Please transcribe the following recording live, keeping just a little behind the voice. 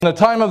When the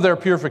time of their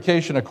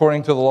purification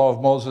according to the law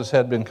of Moses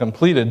had been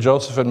completed,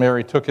 Joseph and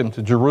Mary took him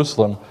to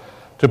Jerusalem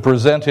to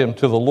present him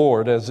to the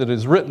Lord. As it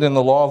is written in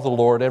the law of the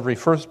Lord, every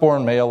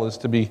firstborn male is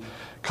to be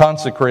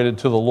consecrated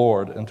to the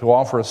Lord, and to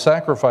offer a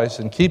sacrifice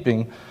in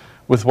keeping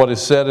with what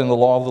is said in the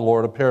law of the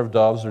Lord, a pair of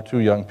doves or 2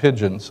 young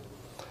pigeons.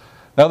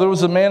 Now there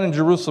was a man in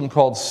Jerusalem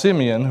called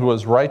Simeon, who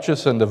was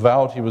righteous and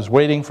devout. He was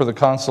waiting for the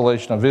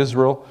consolation of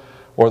Israel,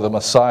 or the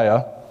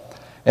Messiah.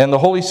 And the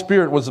Holy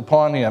Spirit was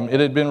upon him. It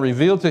had been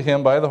revealed to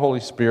him by the Holy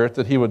Spirit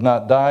that he would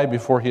not die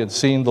before he had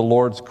seen the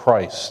Lord's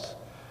Christ.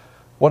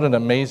 What an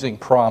amazing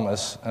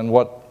promise, and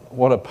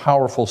what a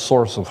powerful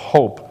source of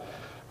hope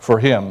for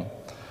him.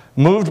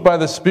 Moved by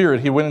the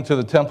Spirit, he went into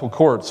the temple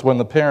courts. When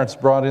the parents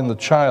brought in the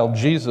child,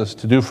 Jesus,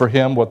 to do for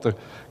him what the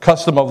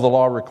custom of the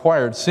law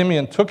required,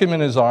 Simeon took him in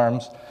his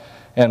arms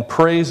and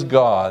praised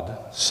God,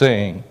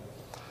 saying,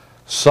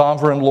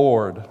 "Sovereign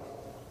Lord,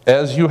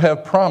 as you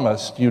have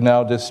promised, you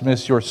now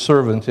dismiss your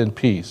servant in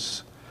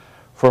peace.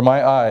 For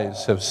my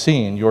eyes have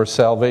seen your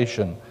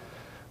salvation,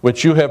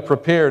 which you have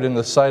prepared in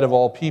the sight of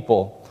all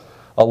people,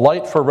 a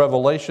light for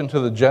revelation to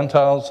the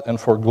Gentiles and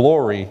for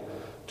glory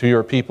to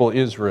your people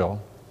Israel."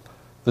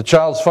 The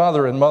child's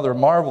father and mother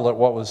marveled at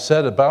what was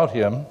said about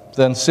him.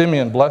 Then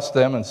Simeon blessed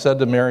them and said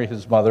to Mary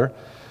his mother,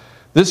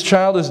 "This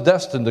child is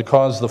destined to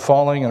cause the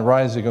falling and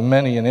rising of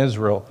many in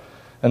Israel,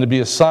 and to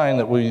be a sign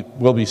that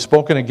will be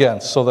spoken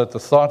against, so that the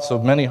thoughts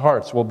of many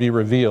hearts will be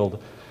revealed,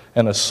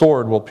 and a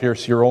sword will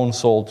pierce your own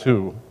soul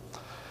too."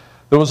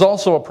 There was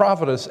also a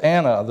prophetess,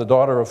 Anna, the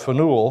daughter of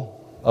Phanuel,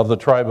 of the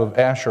tribe of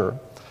Asher.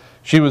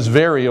 She was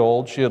very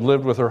old. She had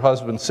lived with her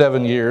husband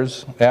 7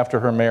 years after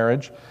her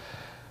marriage,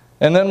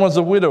 and then was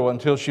a widow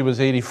until she was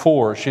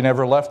 84. She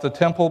never left the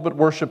temple, but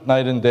worshiped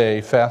night and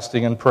day,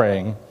 fasting and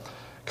praying.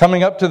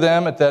 Coming up to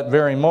them at that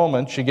very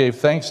moment, she gave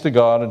thanks to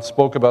God and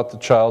spoke about the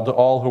child to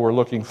all who were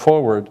looking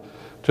forward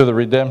to the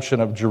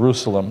redemption of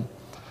Jerusalem.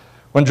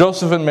 When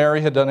Joseph and Mary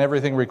had done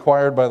everything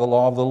required by the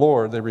law of the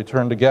Lord, they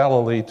returned to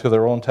Galilee, to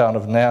their own town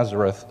of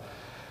Nazareth.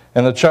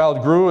 And the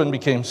child grew and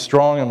became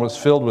strong and was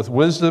filled with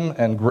wisdom,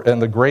 and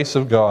the grace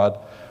of God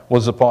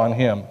was upon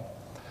him.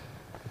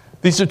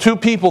 These are 2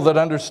 people that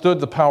understood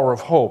the power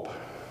of hope,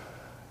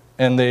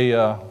 and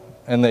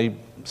they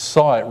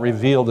saw it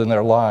revealed in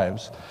their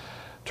lives.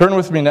 Turn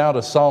with me now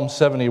to Psalm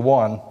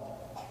 71,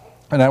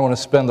 and I want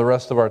to spend the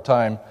rest of our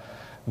time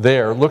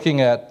there, looking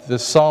at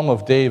this Psalm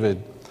of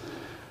David,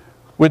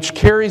 which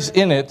carries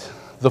in it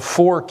the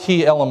 4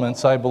 key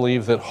elements, I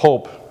believe, that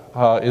hope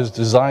is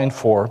designed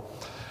for.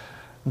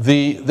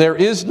 There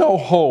is no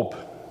hope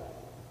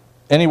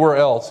anywhere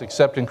else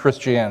except in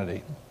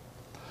Christianity.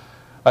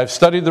 I've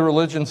studied the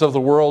religions of the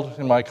world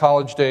in my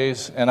college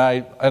days, and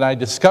I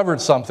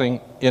discovered something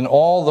in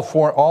all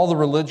the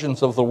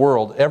religions of the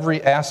world,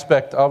 every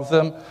aspect of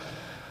them.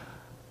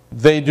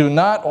 They do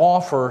not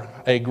offer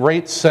a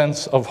great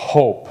sense of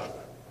hope.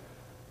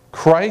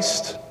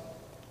 Christ,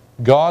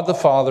 God the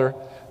Father,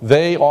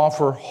 they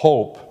offer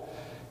hope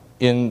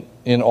in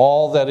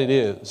all that it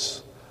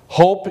is.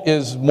 Hope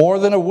is more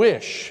than a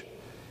wish.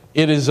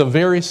 It is a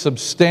very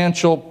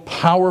substantial,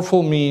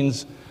 powerful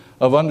means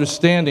of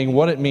understanding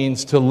what it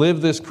means to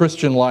live this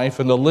Christian life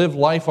and to live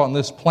life on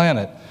this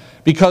planet.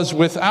 Because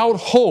without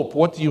hope,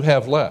 what do you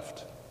have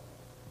left?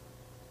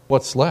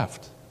 What's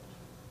left?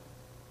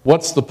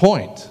 What's the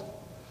point?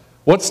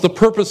 What's the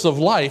purpose of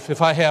life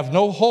if I have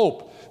no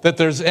hope that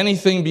there's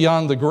anything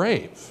beyond the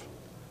grave?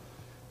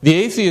 The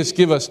atheists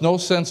give us no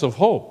sense of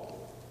hope.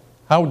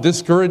 How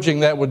discouraging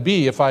that would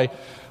be if I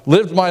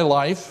lived my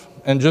life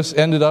and just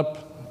ended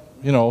up,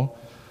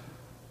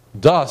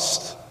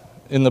 dust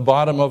in the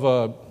bottom of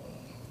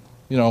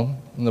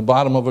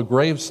a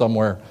grave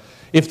somewhere.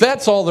 If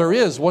that's all there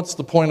is, what's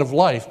the point of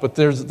life? But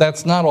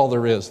that's not all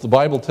there is. The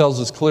Bible tells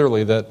us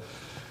clearly that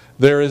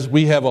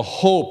we have a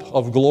hope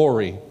of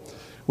glory.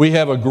 We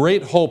have a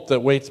great hope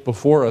that waits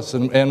before us,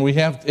 and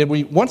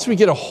once we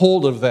get a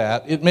hold of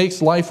that, it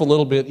makes life a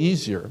little bit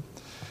easier.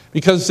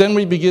 Because then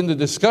we begin to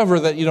discover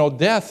that,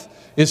 death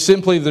is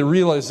simply the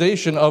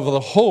realization of the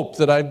hope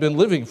that I've been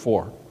living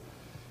for.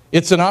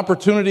 It's an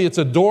opportunity, it's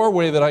a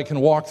doorway that I can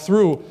walk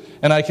through,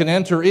 and I can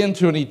enter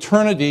into an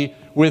eternity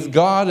with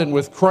God and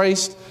with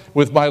Christ,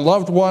 with my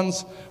loved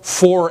ones,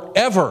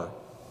 forever.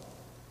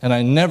 And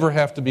I never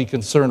have to be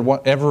concerned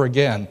ever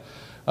again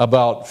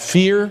about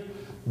fear,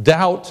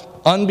 doubt,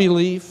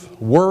 unbelief,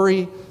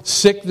 worry,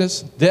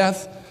 sickness,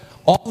 death.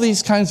 All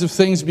these kinds of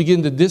things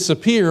begin to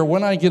disappear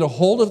when I get a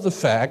hold of the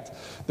fact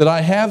that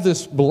I have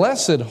this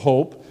blessed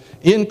hope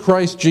in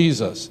Christ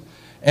Jesus.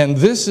 And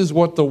this is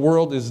what the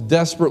world is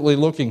desperately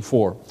looking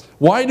for.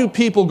 Why do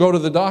people go to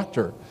the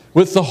doctor?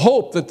 With the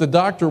hope that the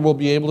doctor will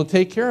be able to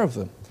take care of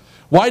them.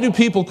 Why do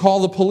people call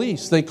the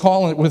police? They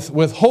call it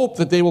with hope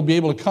that they will be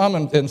able to come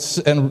and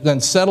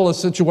settle a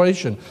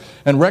situation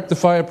and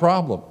rectify a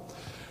problem.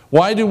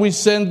 Why do we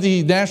send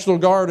the National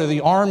Guard or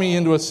the Army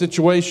into a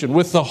situation?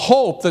 With the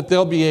hope that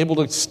they'll be able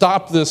to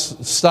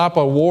stop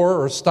a war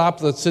or stop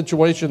the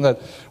situation, that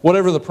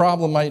whatever the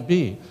problem might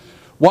be.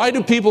 Why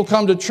do people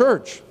come to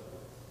church?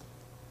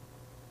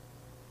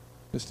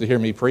 Just to hear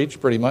me preach,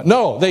 pretty much.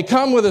 No, they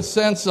come with a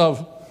sense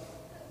of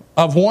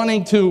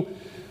wanting to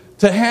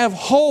have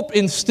hope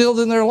instilled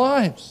in their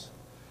lives.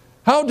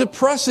 How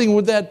depressing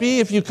would that be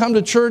if you come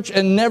to church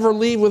and never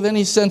leave with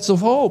any sense of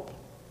hope?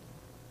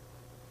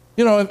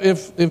 You know,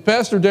 if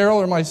Pastor Darrell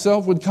or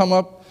myself would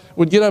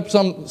get up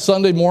some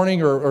Sunday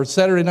morning or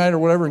Saturday night or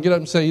whatever and get up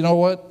and say, you know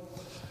what?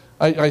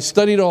 I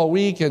studied all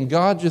week and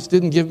God just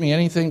didn't give me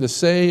anything to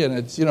say, and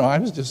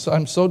it's,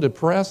 I'm so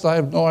depressed. I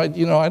have no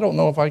idea, I don't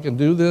know if I can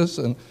do this,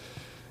 and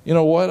you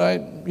know what?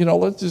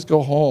 Let's just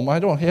go home. I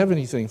don't have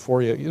anything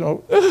for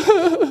you.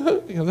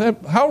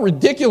 How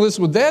ridiculous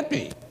would that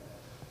be?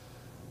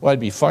 Well, I'd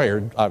be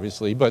fired,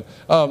 obviously, but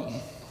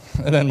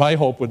and then my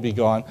hope would be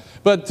gone.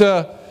 But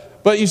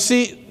you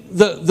see,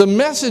 the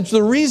message,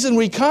 the reason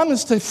we come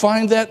is to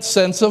find that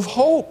sense of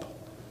hope.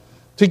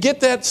 To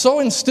get that so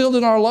instilled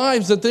in our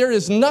lives that there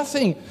is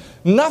nothing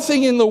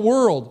in the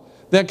world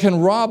that can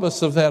rob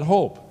us of that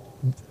hope.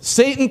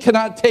 Satan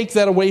cannot take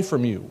that away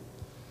from you.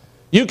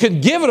 You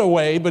can give it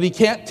away, but he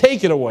can't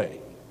take it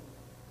away.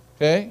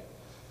 Okay?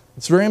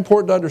 It's very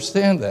important to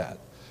understand that.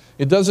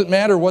 It doesn't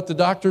matter what the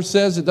doctor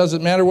says. It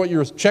doesn't matter what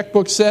your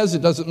checkbook says.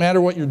 It doesn't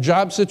matter what your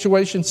job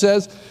situation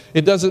says.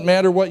 It doesn't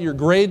matter what your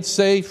grades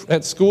say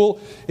at school.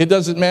 It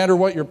doesn't matter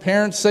what your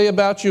parents say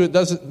about you.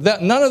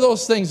 None of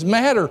those things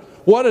matter.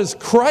 What does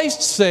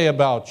Christ say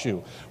about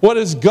you? What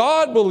does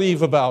God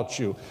believe about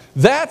you?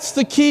 That's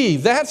the key.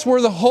 That's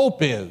where the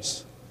hope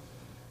is.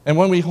 And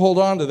when we hold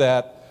on to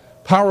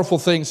that, powerful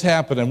things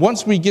happen. And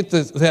once we get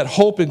that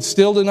hope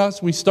instilled in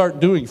us, we start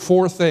doing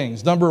 4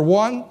 things. Number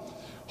 1,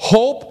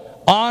 hope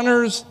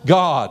honors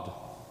God.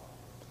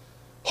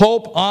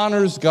 Hope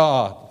honors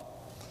God.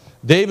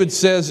 David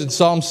says in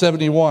Psalm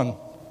 71,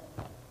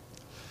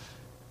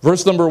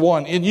 verse number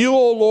 1, "In you,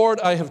 O Lord,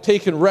 I have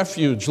taken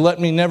refuge. Let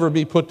me never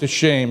be put to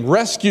shame.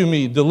 Rescue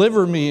me,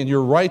 deliver me in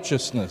your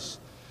righteousness.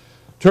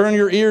 Turn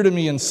your ear to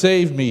me and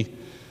save me.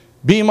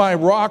 Be my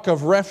rock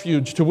of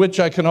refuge to which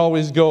I can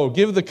always go.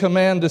 Give the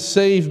command to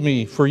save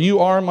me, for you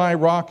are my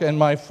rock and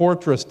my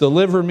fortress.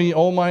 Deliver me,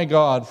 O my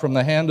God, from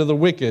the hand of the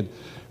wicked,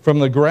 from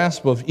the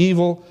grasp of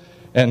evil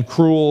and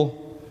cruel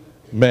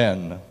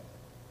men."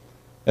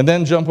 And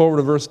then jump over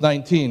to verse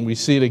 19. We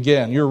see it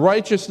again. "Your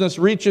righteousness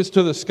reaches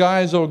to the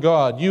skies, O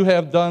God. You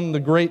have done the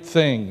great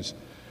things.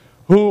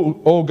 Who,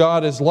 O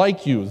God, is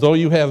like you? Though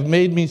you have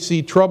made me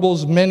see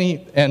troubles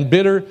many and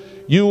bitter,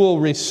 you will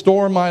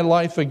restore my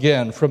life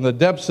again. From the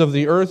depths of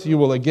the earth you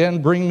will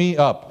again bring me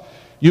up.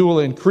 You will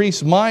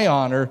increase my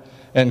honor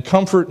and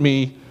comfort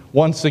me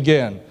once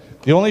again."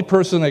 The only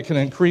person that can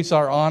increase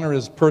our honor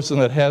is the person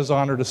that has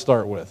honor to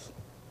start with.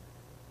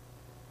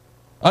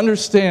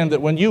 Understand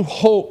that when you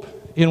hope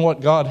in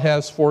what God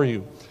has for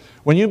you,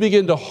 when you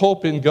begin to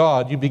hope in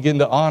God, you begin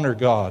to honor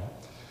God.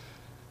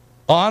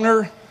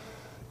 Honor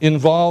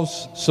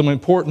involves some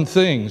important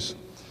things.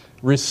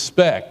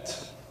 Respect.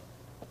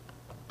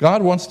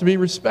 God wants to be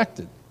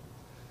respected.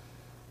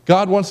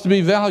 God wants to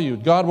be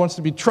valued. God wants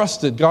to be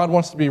trusted. God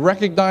wants to be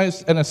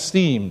recognized and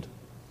esteemed.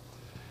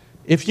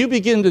 If you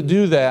begin to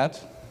do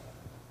that,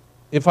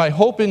 if I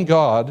hope in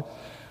God,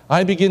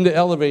 I begin to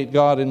elevate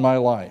God in my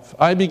life.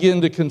 I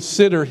begin to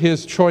consider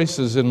His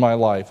choices in my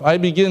life. I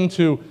begin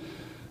to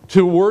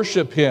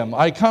worship Him.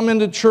 I come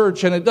into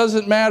church and it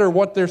doesn't matter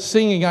what they're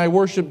singing, I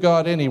worship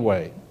God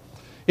anyway.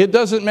 It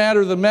doesn't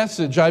matter the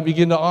message, I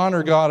begin to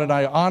honor God and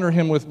I honor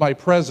Him with my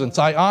presence.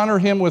 I honor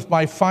Him with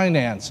my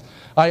finance.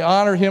 I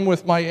honor Him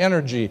with my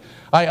energy.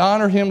 I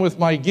honor Him with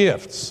my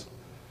gifts.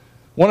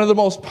 One of the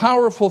most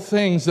powerful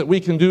things that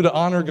we can do to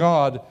honor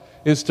God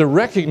is to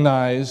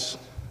recognize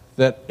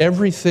that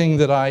everything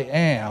that I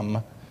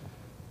am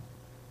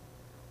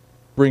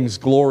brings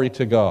glory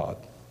to God.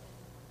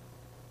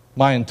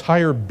 My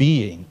entire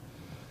being.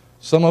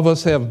 Some of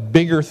us have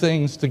bigger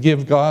things to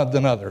give God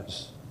than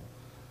others.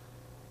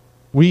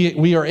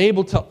 We are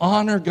able to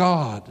honor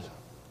God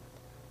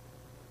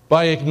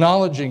by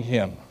acknowledging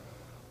Him,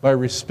 by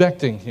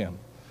respecting Him,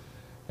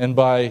 and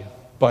by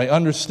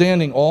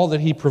understanding all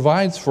that He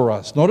provides for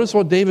us. Notice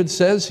what David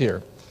says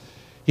here.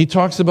 He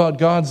talks about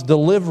God's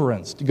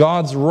deliverance,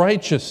 God's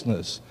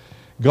righteousness,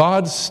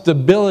 God's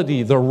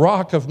stability, the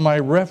rock of my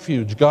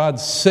refuge,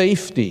 God's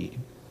safety,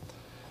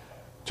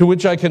 to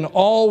which I can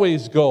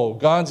always go,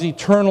 God's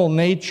eternal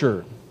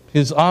nature,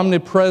 His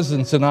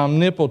omnipresence and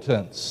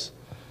omnipotence,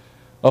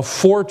 a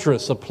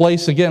fortress, a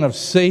place again of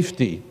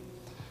safety,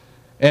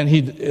 and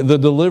the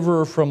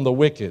deliverer from the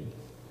wicked.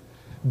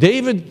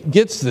 David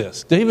gets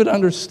this. David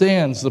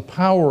understands the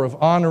power of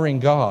honoring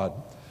God.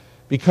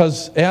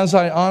 Because as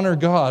I honor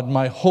God,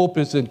 my hope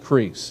is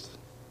increased.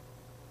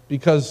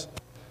 Because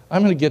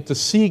I'm going to get to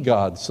see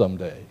God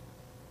someday.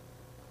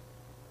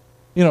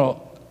 You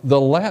know,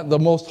 the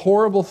most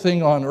horrible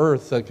thing on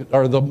earth,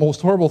 or the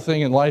most horrible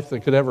thing in life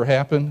that could ever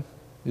happen,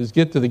 is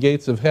get to the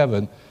gates of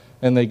heaven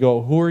and they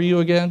go, "Who are you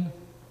again?"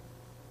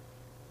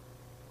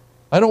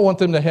 I don't want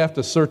them to have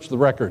to search the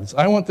records.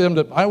 I want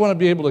to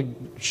be able to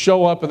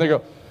show up and they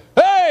go,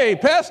 "Hey,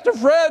 Pastor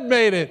Fred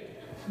made it."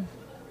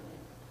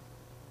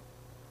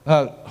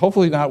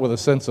 Hopefully not with a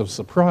sense of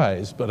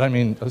surprise, but I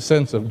mean a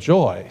sense of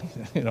joy.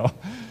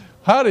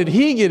 How did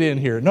he get in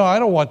here? No, I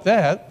don't want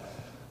that.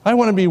 I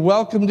want to be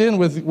welcomed in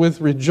with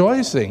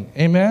rejoicing.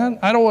 Amen?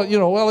 I don't want,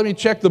 well, let me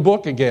check the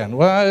book again.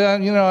 Well, I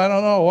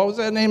don't know. What was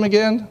that name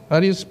again? How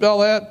do you spell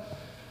that?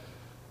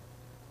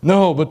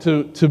 No, but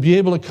to be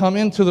able to come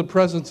into the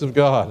presence of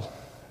God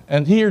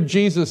and hear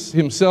Jesus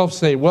himself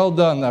say, "Well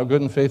done, thou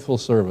good and faithful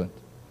servant.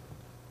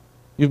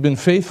 You've been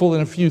faithful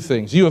in a few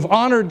things. You have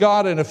honored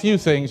God in a few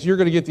things. You're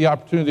going to get the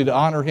opportunity to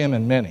honor him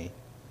in many."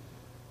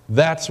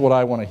 That's what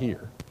I want to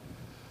hear.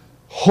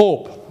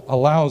 Hope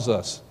allows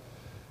us,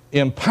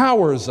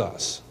 empowers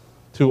us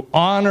to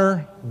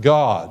honor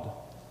God.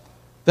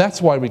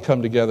 That's why we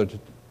come together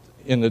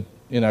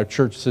in our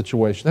church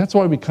situation. That's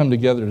why we come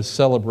together to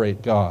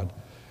celebrate God.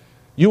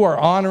 You are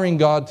honoring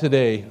God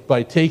today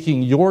by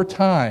taking your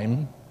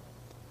time,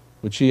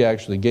 which he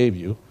actually gave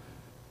you,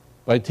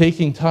 by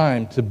taking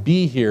time to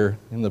be here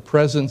in the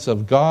presence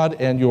of God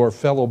and your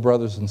fellow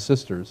brothers and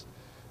sisters.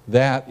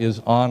 That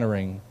is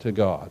honoring to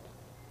God.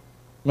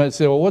 You might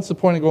say, well, what's the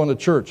point of going to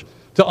church?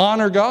 To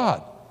honor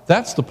God.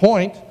 That's the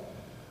point.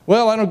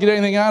 Well, I don't get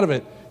anything out of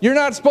it. You're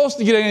not supposed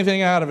to get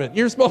anything out of it.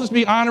 You're supposed to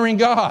be honoring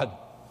God.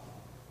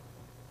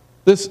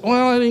 I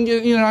didn't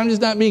get, I'm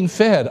just not being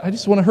fed. I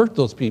just want to hurt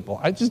those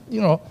people.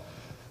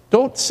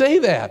 Don't say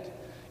that.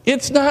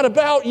 It's not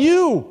about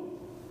you.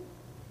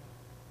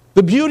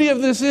 The beauty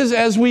of this is,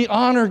 as we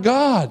honor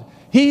God,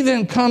 he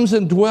then comes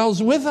and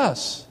dwells with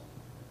us.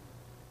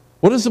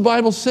 What does the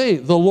Bible say?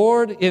 The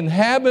Lord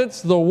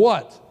inhabits the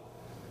what?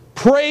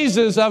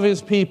 Praises of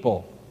his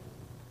people.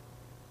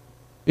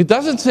 It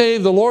doesn't say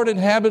the Lord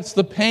inhabits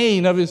the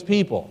pain of his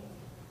people.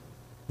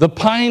 The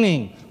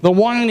pining, the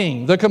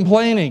whining, the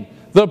complaining,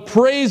 the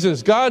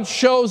praises. God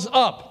shows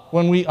up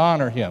when we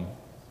honor him.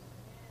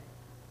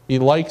 He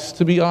likes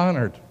to be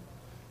honored.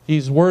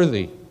 He's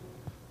worthy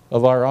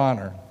of our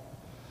honor.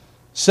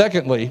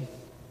 Secondly,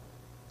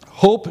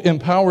 hope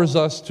empowers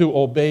us to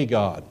obey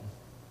God.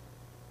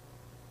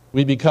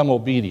 We become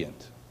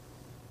obedient,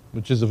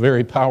 which is a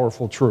very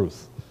powerful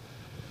truth.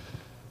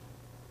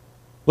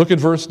 Look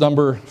at verse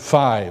number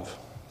 5,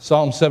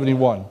 Psalm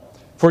 71.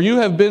 "For you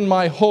have been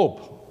my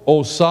hope,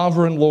 O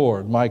sovereign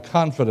Lord, my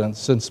confidence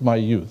since my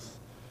youth.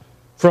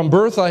 From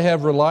birth I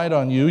have relied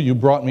on you. You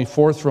brought me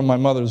forth from my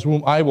mother's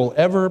womb. I will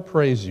ever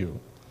praise you.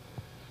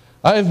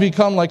 I have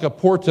become like a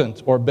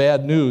portent or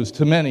bad news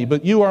to many,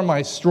 but you are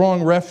my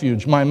strong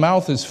refuge. My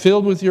mouth is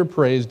filled with your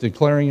praise,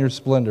 declaring your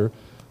splendor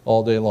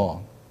all day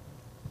long."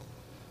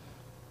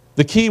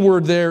 The key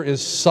word there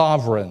is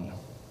sovereign.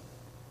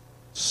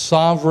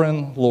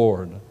 Sovereign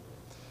Lord.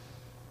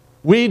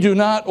 We do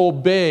not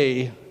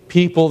obey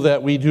people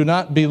that we do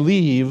not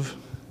believe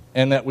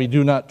and that we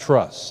do not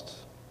trust.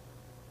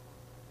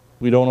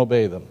 We don't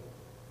obey them.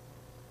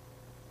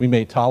 We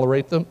may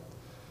tolerate them.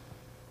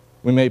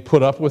 We may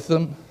put up with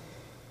them.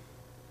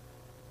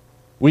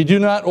 We do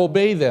not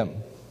obey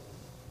them.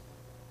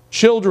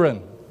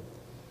 Children,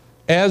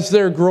 as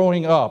they're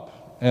growing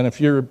up, and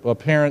if you're a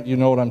parent, you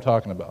know what I'm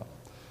talking about.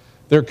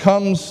 There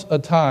comes a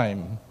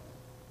time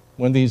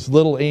when these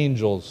little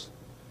angels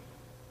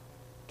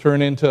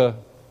turn into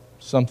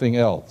something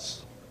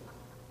else.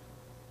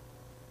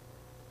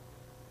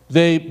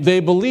 They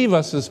believe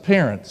us as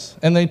parents,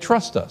 and they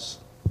trust us,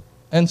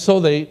 and so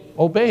they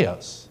obey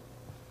us.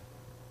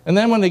 And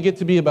then when they get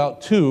to be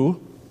about 2,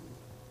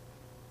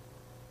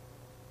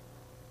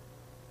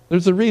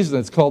 there's a reason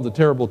it's called the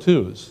terrible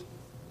twos.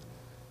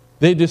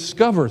 They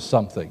discover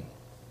something.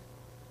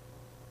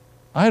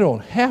 I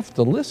don't have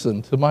to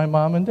listen to my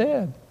mom and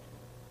dad.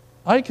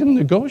 I can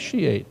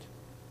negotiate.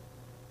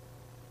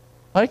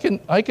 I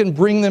can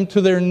bring them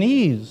to their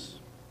knees.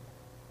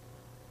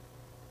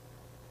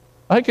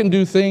 I can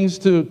do things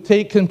to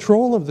take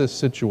control of this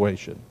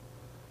situation.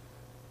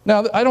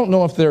 Now, I don't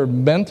know if they're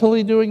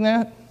mentally doing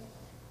that.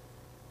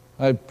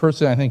 I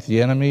think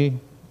the enemy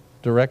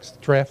directs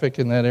traffic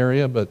in that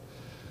area, but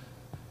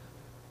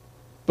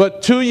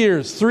 2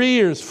 years, 3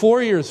 years,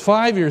 4 years,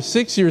 5 years,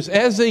 6 years,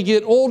 as they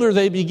get older,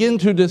 they begin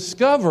to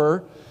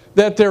discover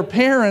that their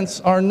parents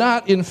are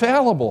not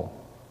infallible.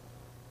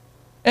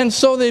 And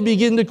so they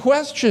begin to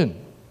question.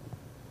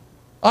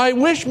 I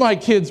wish my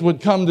kids would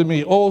come to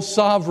me, "Oh,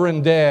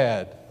 sovereign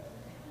dad,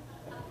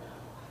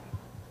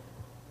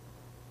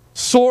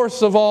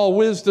 source of all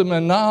wisdom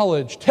and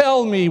knowledge,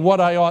 tell me what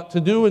I ought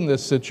to do in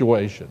this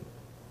situation."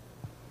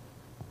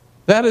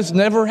 That has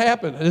never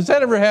happened. Has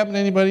that ever happened to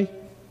anybody?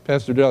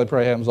 Pastor Dale, it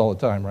probably happens all the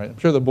time, right? I'm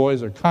sure the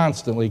boys are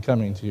constantly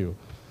coming to you.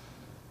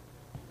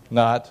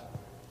 Not.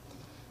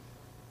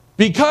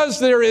 Because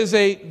there's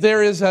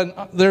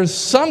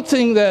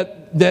something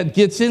that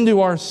gets into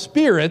our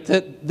spirit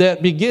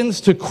that begins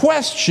to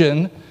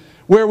question,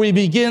 where we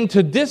begin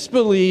to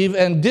disbelieve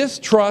and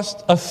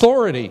distrust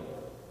authority.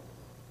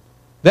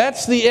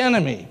 That's the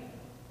enemy.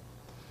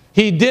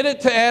 He did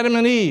it to Adam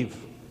and Eve,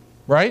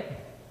 right?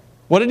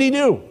 What did he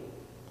do?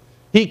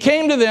 He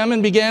came to them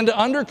and began to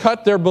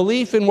undercut their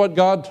belief in what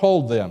God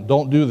told them.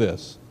 Don't do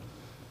this.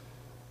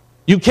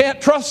 You can't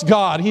trust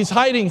God. He's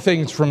hiding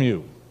things from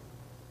you.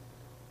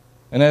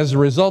 And as a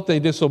result, they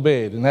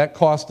disobeyed, and that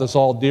cost us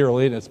all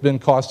dearly, and it's been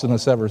costing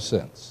us ever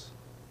since.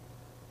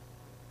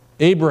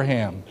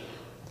 Abraham,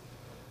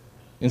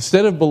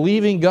 instead of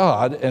believing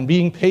God and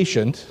being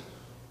patient,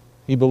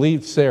 he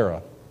believed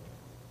Sarah.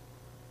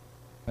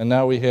 And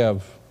now we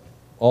have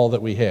all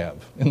that we have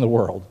in the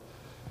world,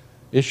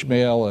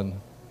 Ishmael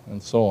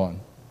and so on.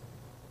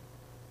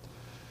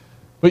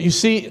 But you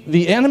see,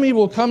 the enemy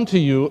will come to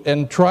you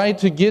and try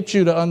to get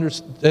you to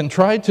understand, and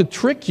try to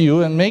trick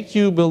you and make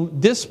you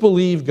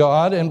disbelieve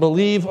God and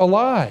believe a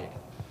lie.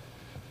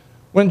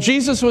 When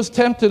Jesus was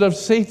tempted of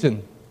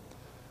Satan,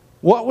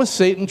 what was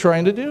Satan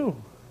trying to do?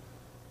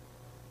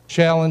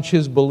 Challenge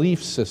his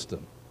belief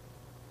system.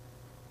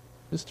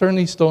 Just turn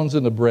these stones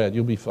into bread,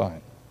 you'll be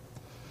fine.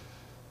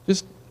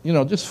 Just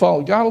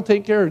follow. God will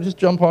take care of it. Just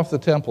jump off the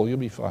temple, you'll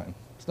be fine.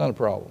 It's not a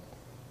problem.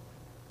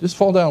 Just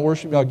fall down and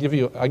worship me. I'll give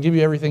you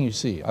everything you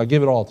see. I'll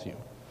give it all to you.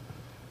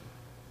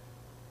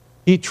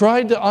 He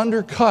tried to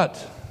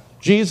undercut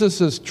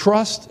Jesus'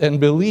 trust and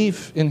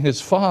belief in his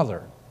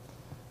Father.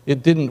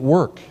 It didn't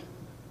work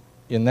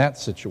in that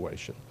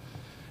situation.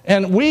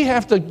 And we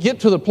have to get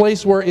to the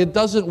place where it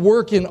doesn't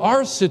work in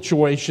our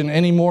situation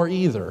anymore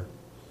either.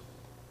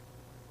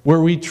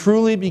 Where we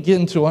truly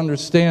begin to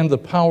understand the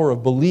power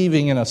of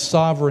believing in a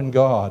sovereign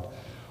God,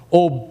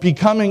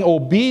 becoming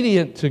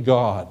obedient to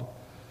God.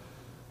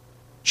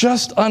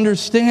 Just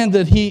understand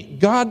that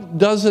God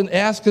doesn't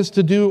ask us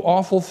to do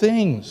awful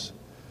things.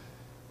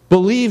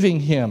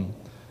 Believing Him,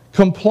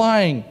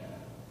 complying.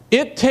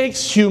 It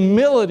takes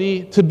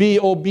humility to be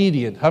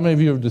obedient. How many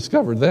of you have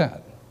discovered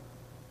that?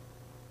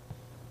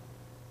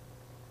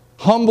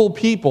 Humble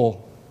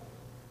people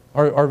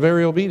are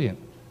very obedient.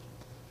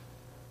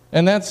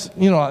 And that's,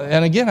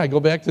 and again, I go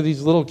back to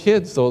these little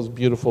kids, those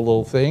beautiful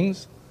little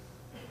things.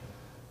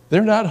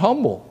 They're not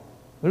humble.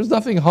 There's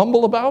nothing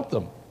humble about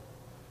them.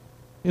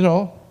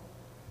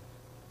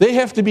 They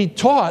have to be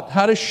taught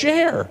how to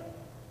share.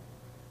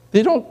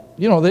 They don't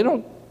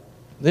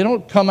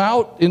come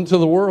out into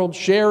the world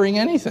sharing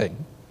anything.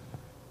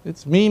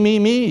 It's me,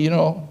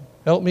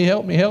 help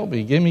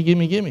me,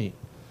 gimme.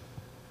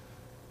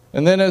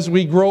 And then as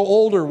we grow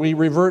older, we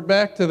revert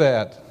back to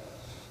that.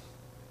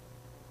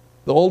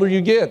 The older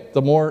you get,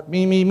 the more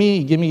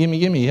me,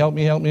 gimme, help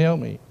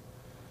me.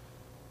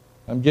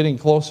 I'm getting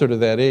closer to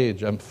that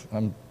age. I'm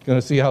going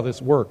to see how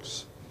this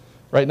works.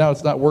 Right now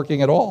it's not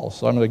working at all,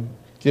 so I'm going to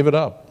give it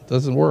up. It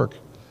doesn't work.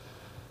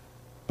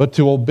 But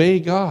to obey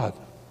God,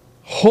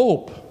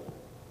 hope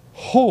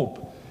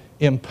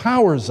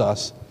empowers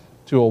us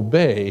to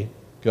obey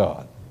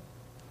God.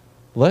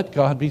 Let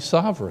God be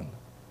sovereign.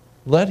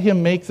 Let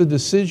Him make the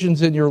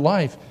decisions in your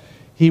life.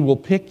 He will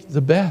pick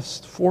the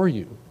best for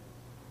you.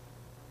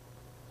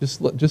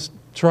 Just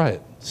try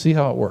it. See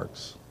how it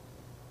works.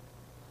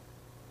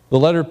 The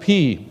letter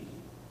P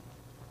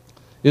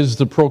is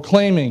the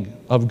proclaiming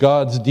of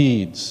God's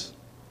deeds.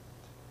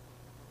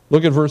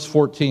 Look at verse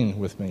 14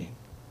 with me.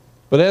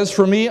 But as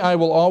for me, I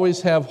will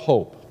always have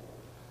hope.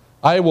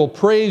 I will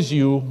praise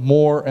you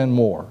more and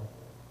more.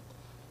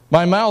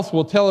 My mouth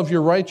will tell of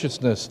your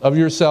righteousness, of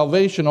your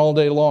salvation all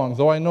day long.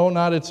 Though I know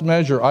not its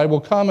measure, I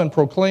will come and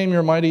proclaim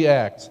your mighty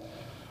acts.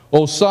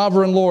 O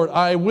sovereign Lord,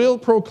 I will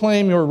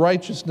proclaim your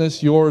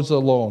righteousness, yours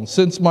alone.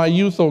 Since my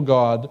youth, O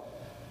God,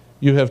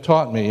 you have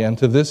taught me, and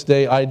to this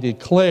day I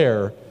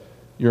declare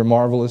your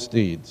marvelous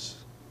deeds.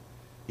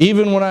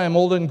 Even when I am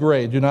old and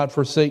gray, do not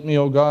forsake me,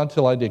 O God,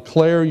 till I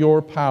declare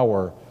your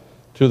power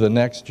to the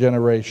next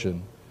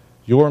generation,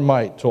 your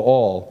might to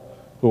all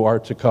who are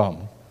to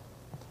come.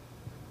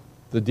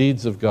 The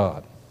deeds of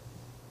God.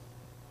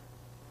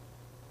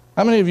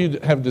 How many of you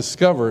have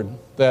discovered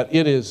that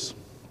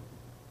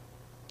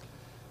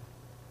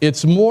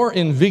it's more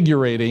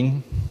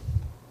invigorating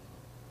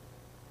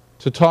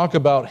to talk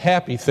about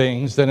happy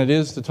things than it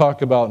is to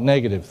talk about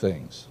negative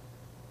things?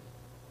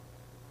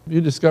 Have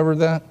you discovered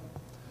that?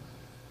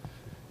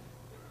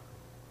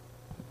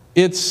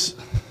 You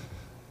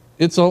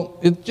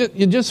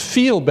just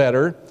feel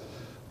better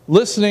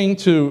listening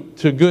to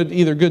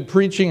either good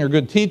preaching or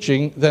good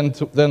teaching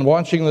than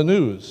watching the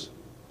news.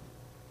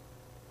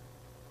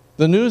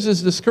 The news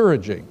is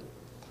discouraging.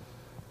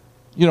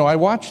 I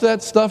watch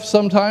that stuff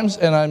sometimes,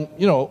 and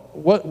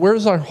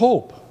where's our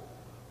hope?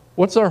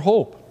 What's our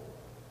hope?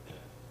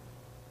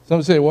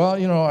 Some say, well,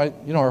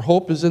 our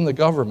hope is in the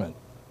government.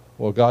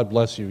 Well, God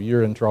bless you.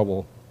 You're in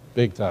trouble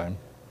big time.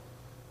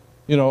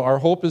 Our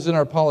hope is in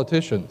our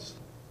politicians.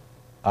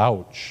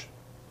 Ouch.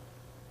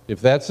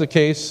 If that's the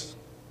case,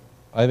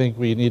 I think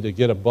we need to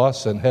get a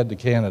bus and head to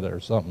Canada or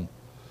something.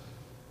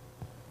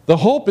 The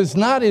hope is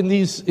not in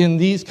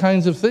these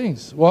kinds of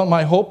things. Well,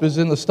 my hope is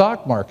in the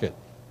stock market.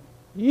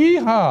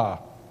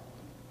 Yeehaw!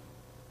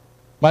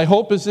 My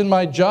hope is in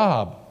my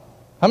job.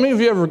 How many of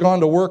you have ever gone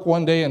to work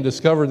one day and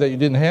discovered that you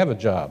didn't have a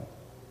job?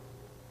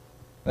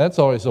 That's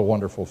always a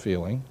wonderful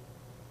feeling.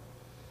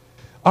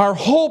 Our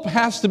hope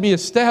has to be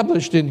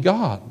established in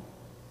God.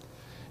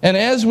 And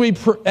as we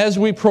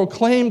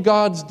proclaim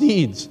God's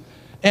deeds,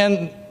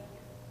 and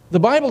the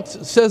Bible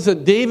says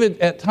that David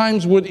at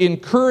times would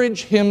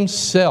encourage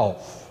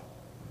himself.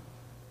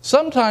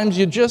 Sometimes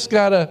you just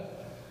got to,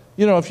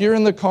 if you're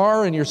in the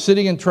car and you're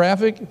sitting in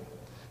traffic,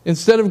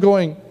 instead of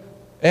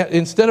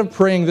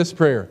praying this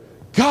prayer,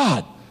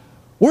 God,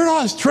 where did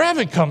all this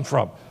traffic come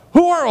from?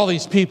 Who are all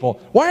these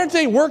people? Why aren't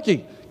they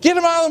working? Get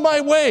them out of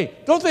my way.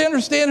 Don't they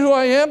understand who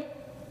I am?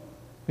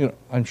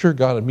 I'm sure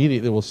God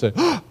immediately will say,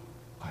 oh,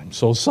 I'm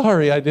so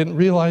sorry. I didn't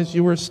realize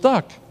you were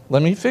stuck.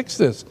 Let me fix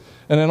this.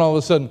 And then all of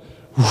a sudden,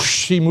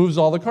 whoosh, he moves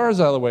all the cars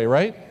out of the way,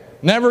 right?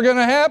 Never going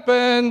to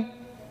happen.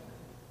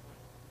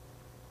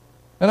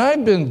 And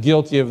I've been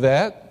guilty of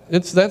that.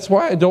 That's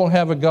why I don't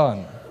have a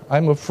gun.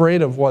 I'm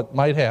afraid of what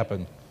might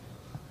happen.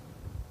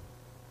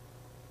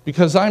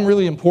 Because I'm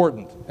really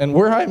important. And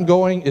where I'm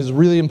going is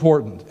really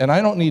important. And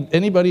I don't need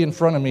anybody in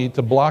front of me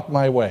to block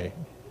my way.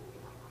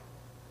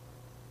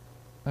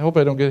 I hope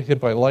I don't get hit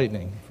by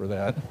lightning for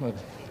that.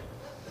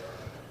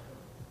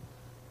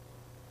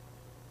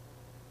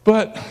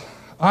 But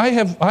I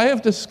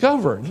have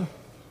discovered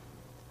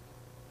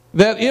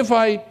that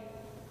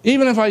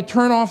even if I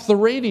turn off the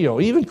radio,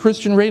 even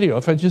Christian radio,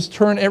 if I just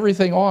turn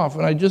everything off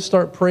and I just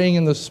start praying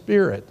in the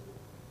Spirit,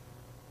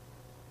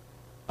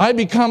 I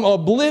become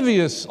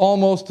oblivious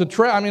almost to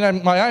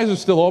my eyes are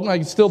still open, I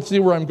can still see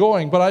where I'm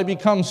going, but I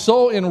become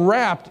so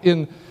enwrapped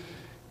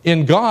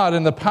in God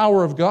and the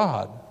power of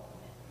God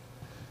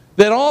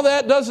that all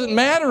that doesn't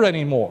matter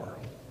anymore.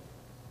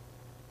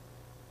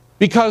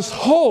 Because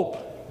hope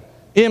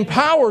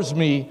empowers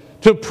me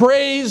to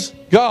praise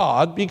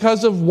God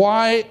because of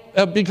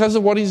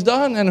what He's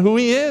done and who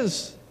He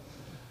is.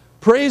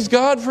 Praise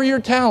God for your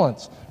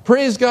talents.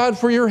 Praise God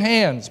for your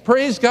hands.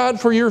 Praise God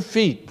for your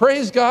feet.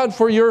 Praise God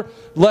for your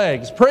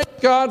legs. Praise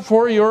God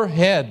for your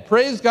head.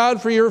 Praise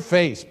God for your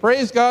face.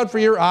 Praise God for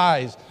your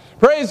eyes.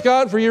 Praise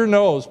God for your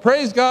nose.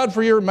 Praise God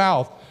for your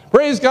mouth.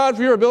 Praise God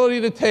for your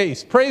ability to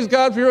taste. Praise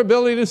God for your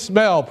ability to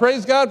smell.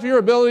 Praise God for your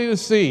ability to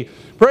see.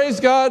 Praise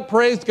God,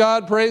 praise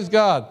God, praise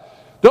God.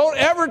 Don't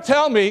ever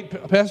tell me,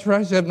 Pastor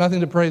Rice, I have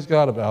nothing to praise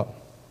God about.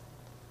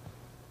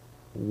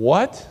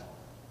 What?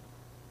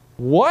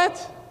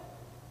 What?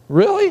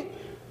 Really?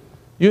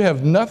 You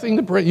have nothing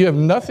to pray. You have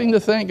nothing to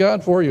thank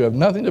God for. You have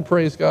nothing to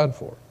praise God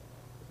for.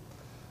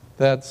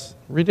 That's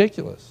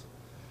ridiculous.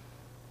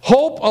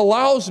 Hope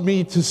allows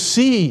me to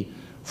see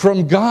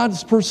from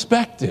God's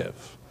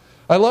perspective.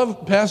 I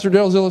love Pastor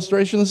Daryl's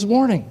illustration this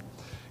morning.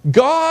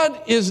 God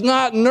is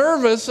not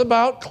nervous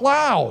about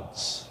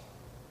clouds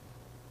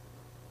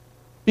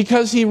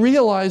because He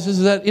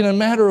realizes that in a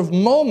matter of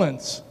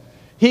moments,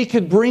 He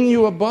could bring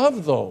you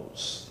above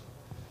those.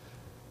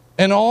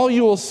 And all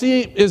you will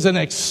see is an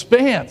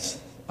expanse.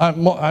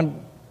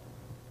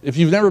 If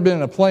you've never been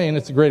in a plane,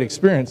 it's a great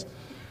experience.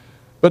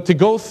 But to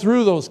go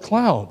through those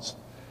clouds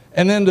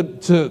and then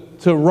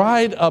to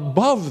ride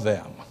above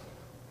them,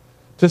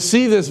 to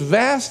see this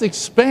vast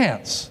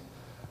expanse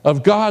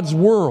of God's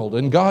world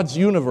and God's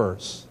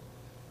universe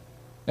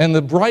and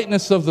the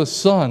brightness of the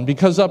sun,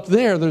 because up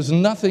there's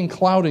nothing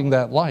clouding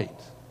that light.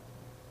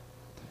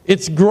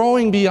 It's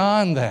growing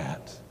beyond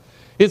that.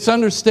 It's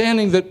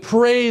understanding that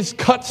praise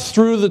cuts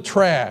through the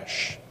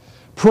trash.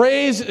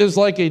 Praise is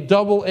like a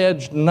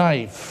double-edged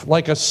knife,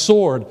 like a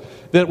sword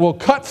that will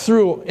cut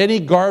through any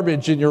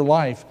garbage in your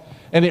life,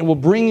 and it will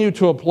bring you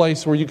to a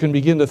place where you can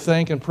begin to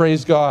thank and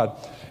praise God.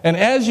 And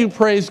as you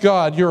praise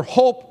God, your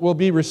hope will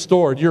be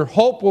restored. Your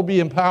hope will be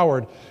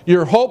empowered.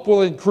 Your hope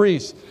will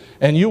increase.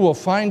 And you will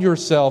find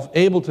yourself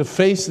able to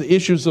face the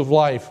issues of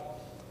life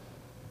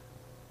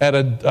at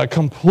a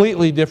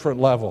completely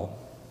different level.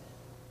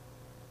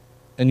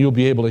 And you'll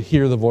be able to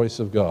hear the voice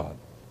of God.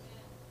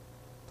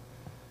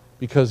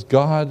 Because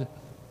God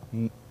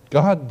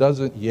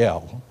doesn't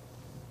yell.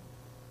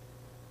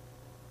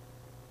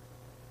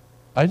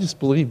 I just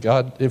believe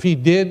God, if He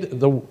did,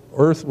 the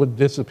earth would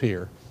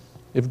disappear.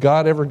 If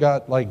God ever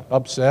got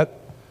upset,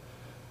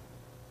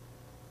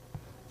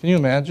 can you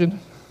imagine?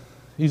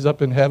 He's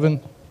up in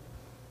heaven,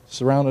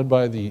 surrounded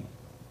by the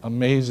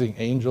amazing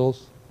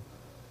angels.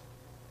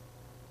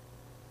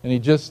 And he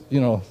just,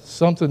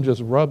 something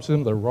just rubs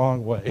him the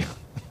wrong way.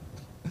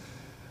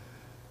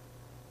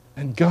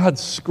 And God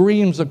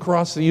screams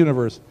across the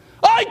universe,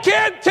 I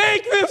can't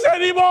take this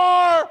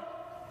anymore!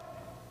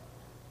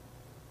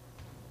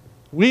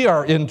 We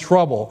are in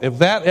trouble. If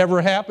that ever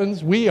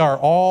happens, we are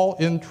all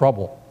in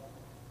trouble.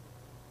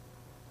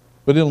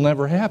 But it'll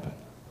never happen.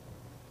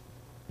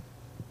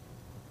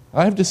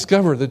 I've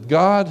discovered that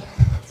God,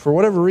 for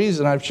whatever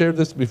reason, I've shared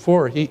this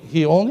before,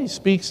 He only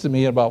speaks to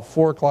me about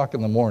 4 o'clock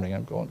in the morning.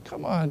 I'm going,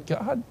 come on,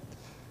 God,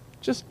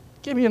 just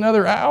give me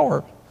another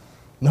hour.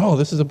 No,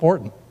 this is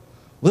important.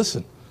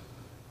 Listen.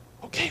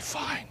 Okay,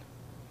 fine.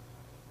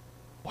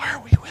 Why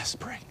are we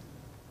whispering?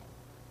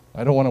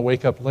 I don't want to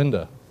wake up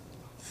Linda.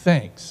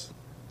 Thanks.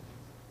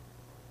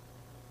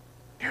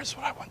 Here's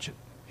what I want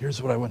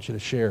you to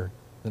share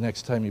the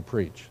next time you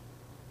preach.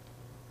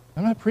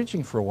 I'm not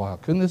preaching for a while.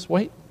 Couldn't this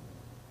wait?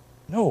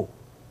 No.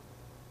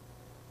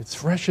 It's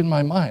fresh in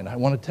my mind. I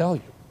want to tell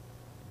you.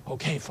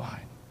 Okay,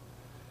 fine.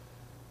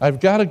 I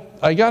got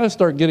to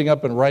start getting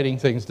up and writing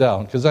things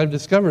down because I've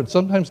discovered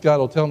sometimes God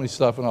will tell me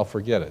stuff and I'll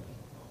forget it.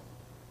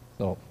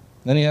 So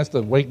Then he has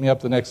to wake me up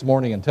the next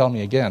morning and tell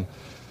me again,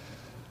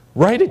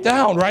 write it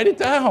down, write it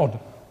down.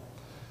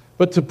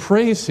 But to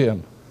praise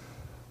him,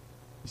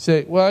 you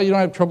say, well, you don't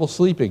have trouble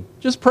sleeping.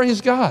 Just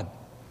praise God.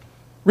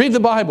 Read the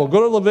Bible.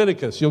 Go to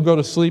Leviticus. You'll go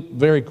to sleep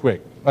very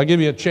quick. I'll give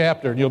you a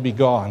chapter and you'll be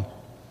gone.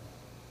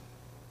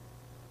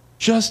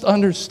 Just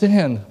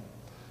understand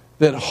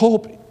that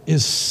hope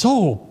is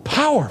so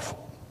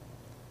powerful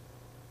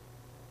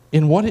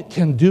in what it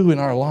can do in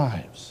our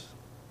lives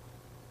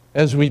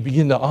as we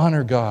begin to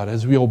honor God,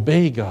 as we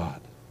obey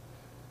God,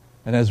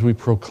 and as we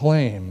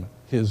proclaim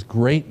his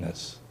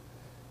greatness.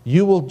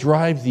 You will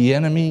drive the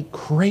enemy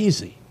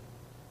crazy.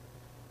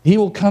 He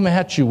will come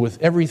at you with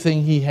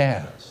everything he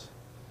has.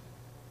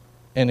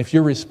 And if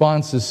your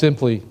response is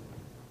simply,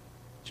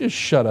 just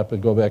shut up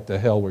and go back to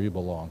hell where you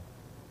belong.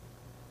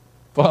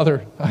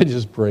 Father, I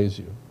just praise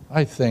you.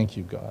 I thank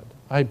you, God.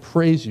 I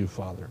praise you,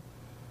 Father.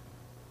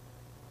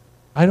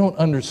 I don't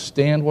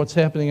understand what's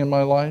happening in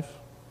my life,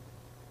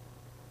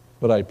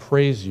 but I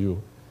praise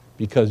you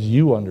because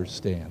you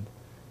understand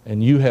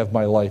and you have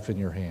my life in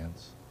your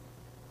hands.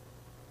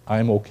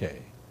 I'm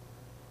okay.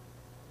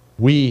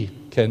 We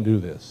can do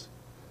this.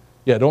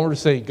 Yeah, don't ever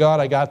say, God,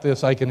 I got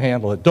this, I can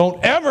handle it.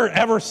 Don't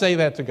ever say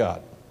that to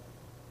God,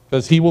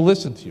 because he will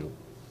listen to you,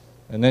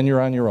 and then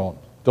you're on your own.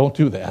 Don't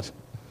do that.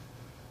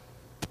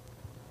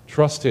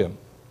 Trust him.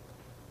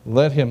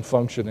 Let him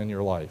function in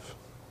your life.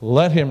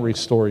 Let him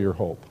restore your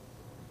hope.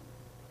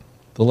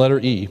 The letter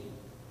E.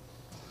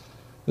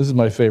 This is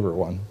my favorite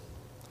one.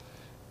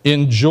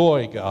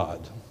 Enjoy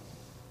God.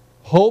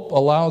 Hope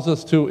allows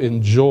us to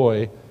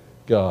enjoy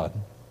God.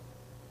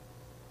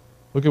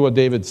 Look at what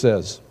David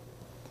says.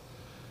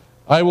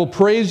 I will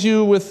praise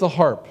you with the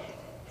harp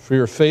for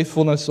your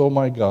faithfulness, O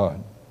my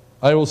God.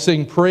 I will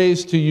sing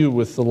praise to you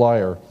with the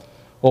lyre,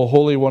 O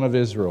Holy One of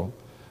Israel.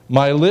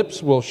 My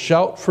lips will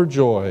shout for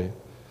joy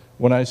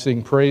when I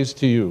sing praise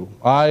to you,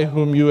 I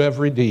whom you have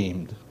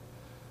redeemed.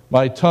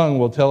 My tongue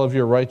will tell of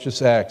your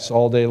righteous acts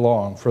all day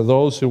long, for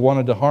those who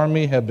wanted to harm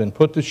me have been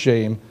put to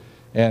shame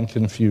and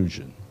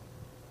confusion.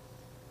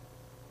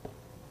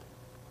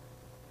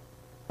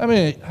 How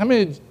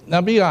many,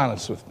 now be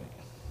honest with me.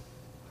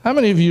 How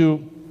many of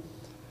you,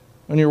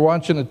 when you're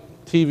watching a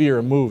TV or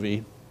a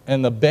movie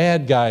and the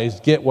bad guys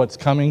get what's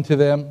coming to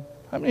them,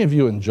 how many of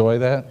you enjoy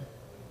that?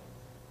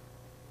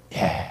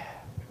 Yeah.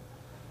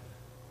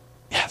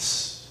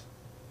 Yes.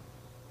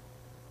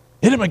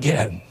 Hit him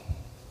again.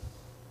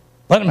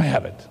 Let him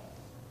have it.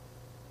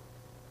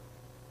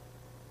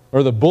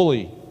 Or the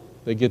bully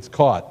that gets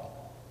caught.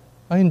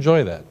 I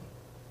enjoy that.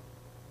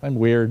 I'm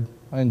weird.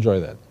 I enjoy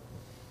that.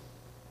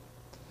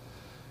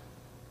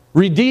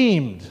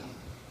 Redeemed.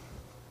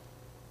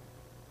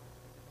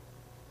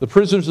 The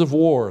prisoners of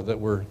war that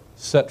were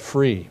set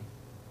free.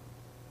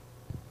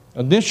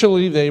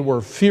 Initially, they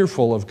were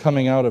fearful of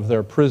coming out of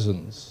their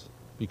prisons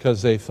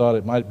because they thought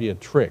it might be a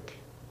trick.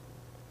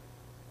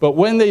 But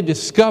when they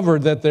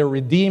discovered that their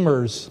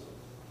redeemers,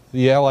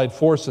 the Allied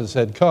forces,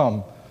 had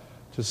come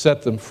to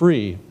set them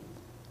free,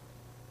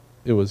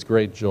 it was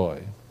great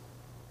joy.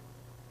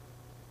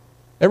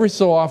 Every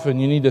so often,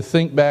 you need to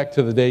think back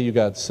to the day you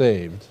got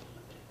saved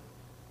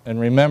and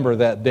remember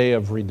that day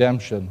of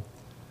redemption.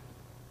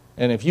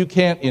 And if you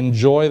can't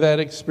enjoy that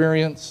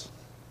experience,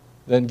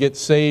 then get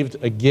saved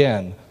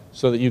again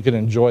so that you can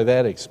enjoy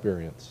that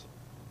experience.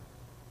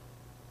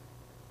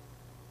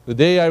 The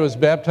day I was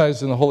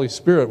baptized in the Holy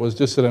Spirit was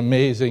just an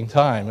amazing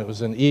time. It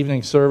was an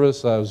evening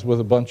service. I was with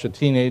a bunch of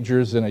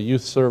teenagers in a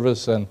youth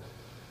service, and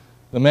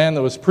the man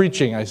that was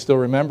preaching, I still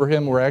remember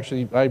him.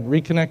 I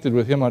reconnected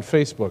with him on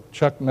Facebook,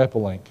 Chuck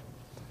Meppelink.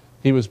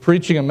 He was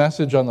preaching a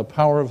message on the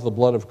power of the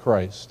blood of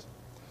Christ.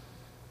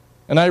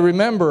 And I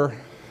remember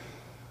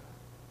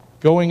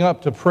going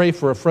up to pray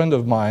for a friend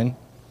of mine,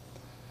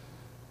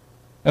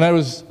 and I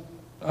was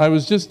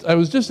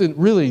just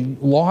really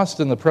lost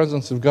in the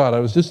presence of God. I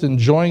was just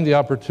enjoying the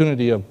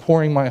opportunity of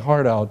pouring my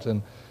heart out,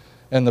 and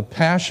the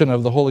passion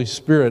of the Holy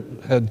Spirit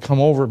had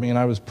come over me, and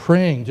I was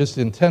praying just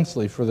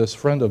intensely for this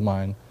friend of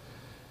mine.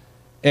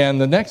 And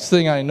the next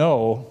thing I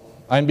know,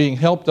 I'm being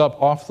helped up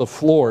off the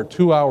floor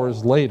 2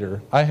 hours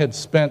later. I had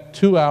spent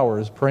 2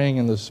 hours praying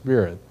in the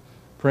Spirit,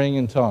 praying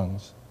in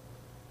tongues.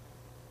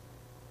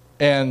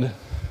 And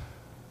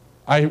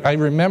I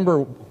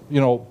remember,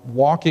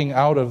 walking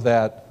out of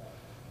that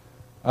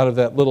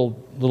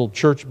little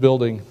church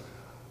building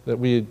that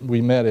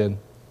we met in,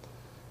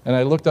 and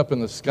I looked up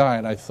in the sky,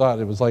 and I thought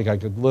it was like I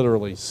could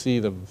literally see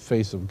the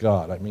face of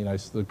God. I mean,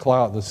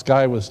 the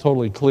sky was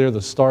totally clear. The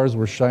stars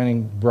were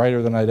shining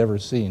brighter than I'd ever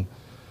seen.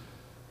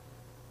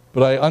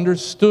 But I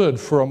understood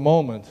for a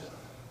moment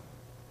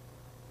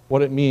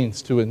what it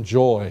means to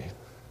enjoy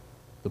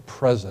the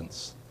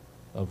presence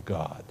of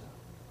God.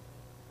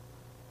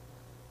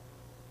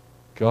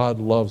 God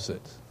loves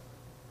it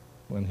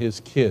when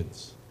his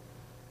kids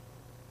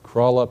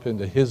crawl up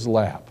into his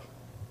lap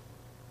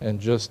and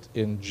just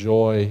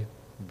enjoy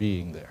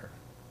being there.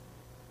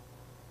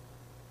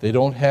 They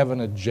don't have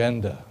an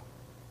agenda.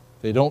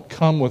 They don't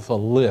come with a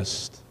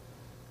list.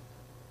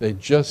 They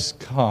just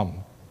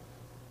come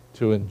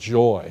to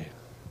enjoy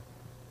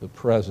the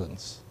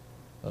presence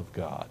of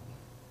God.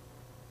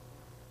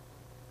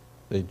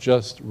 They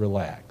just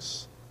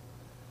relax.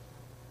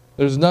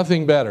 There's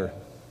nothing better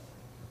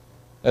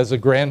as a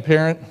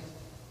grandparent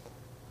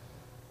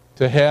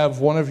to have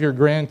one of your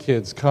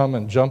grandkids come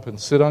and jump and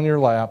sit on your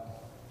lap.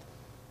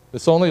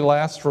 This only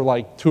lasts for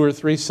like 2 or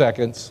 3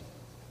 seconds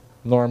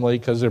normally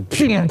because they're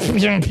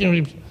it's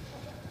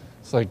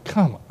like,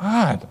 come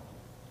on.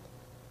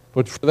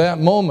 But for that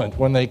moment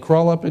when they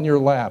crawl up in your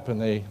lap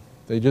and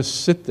they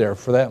just sit there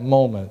for that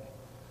moment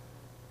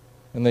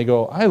and they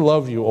go, I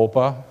love you,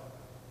 Opa.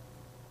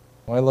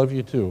 Well, I love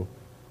you too.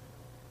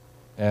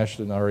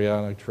 Ashton,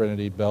 Ariana,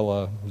 Trinity,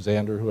 Bella,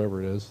 Xander,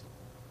 whoever it is.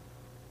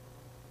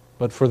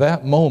 But for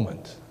that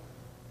moment,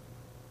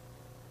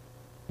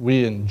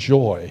 we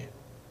enjoy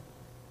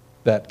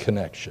that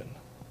connection.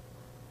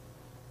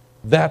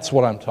 That's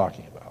what I'm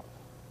talking about.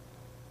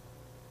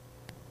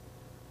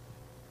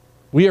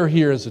 We are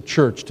here as a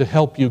church to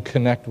help you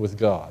connect with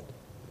God,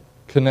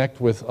 connect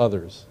with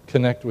others,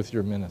 connect with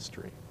your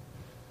ministry.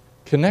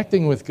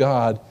 Connecting with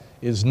God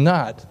is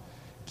not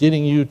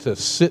getting you to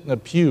sit in a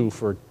pew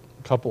for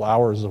a couple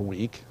hours a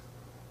week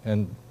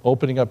and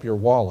opening up your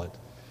wallet.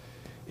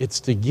 It's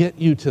to get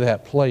you to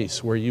that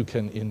place where you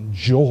can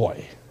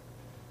enjoy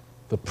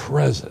the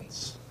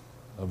presence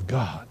of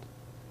God,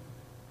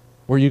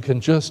 where you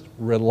can just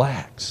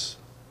relax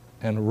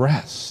and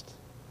rest.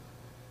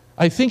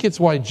 I think it's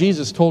why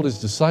Jesus told his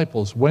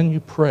disciples, when you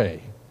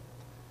pray,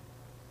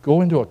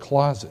 go into a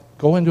closet,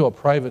 go into a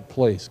private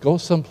place, go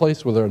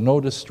someplace where there are no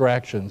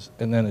distractions,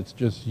 and then it's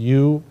just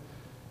you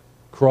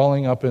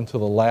crawling up into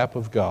the lap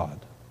of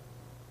God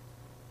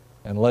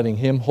and letting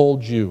him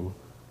hold you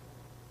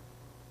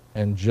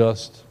and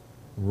just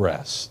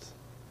rest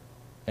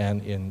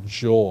and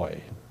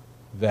enjoy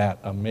that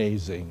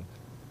amazing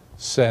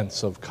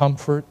sense of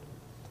comfort,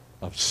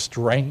 of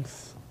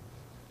strength,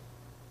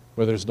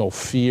 where there's no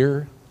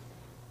fear.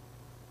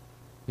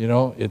 You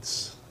know,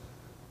 it's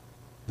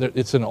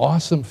an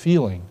awesome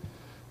feeling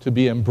to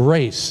be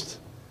embraced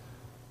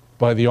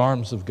by the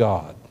arms of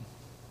God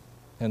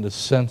and to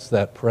sense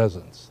that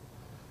presence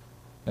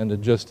and to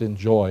just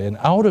enjoy. And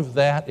out of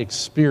that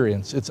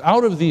experience, it's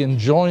out of the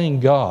enjoying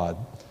God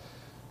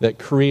that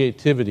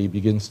creativity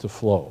begins to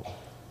flow.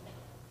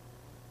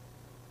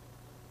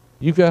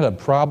 You've got a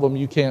problem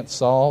you can't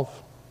solve,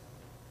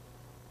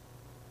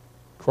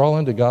 crawl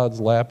into God's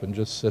lap and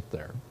just sit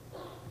there.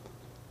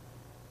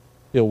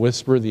 He'll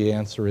whisper the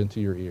answer into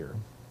your ear.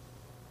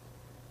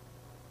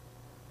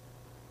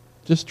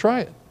 Just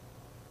try it.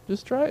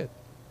 Just try it.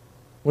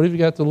 What have you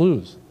got to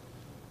lose?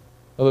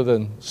 Other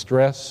than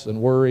stress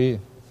and worry,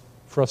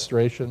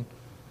 frustration,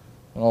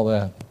 and all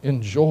that.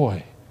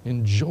 Enjoy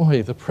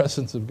the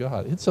presence of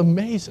God. It's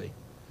amazing.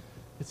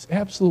 It's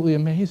absolutely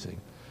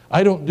amazing.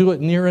 I don't do it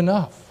near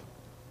enough.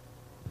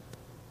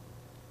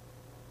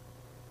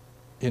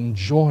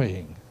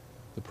 Enjoying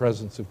the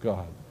presence of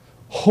God.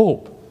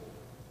 Hope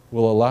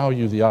will allow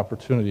you the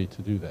opportunity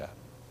to do that.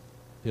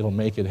 It'll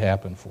make it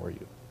happen for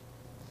you.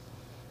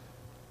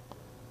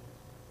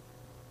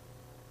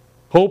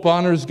 Hope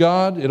honors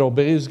God, it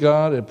obeys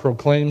God, it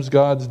proclaims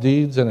God's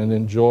deeds, and it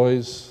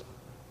enjoys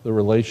the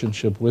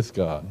relationship with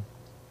God.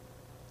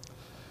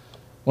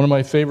 One of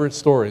my favorite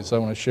stories I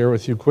want to share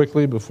with you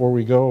quickly before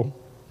we go.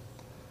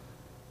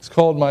 It's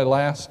called My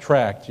Last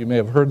Tract. You may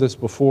have heard this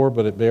before,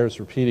 but it bears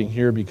repeating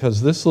here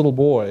because this little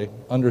boy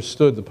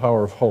understood the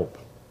power of hope.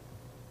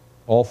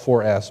 All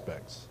 4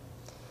 aspects.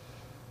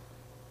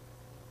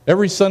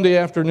 Every Sunday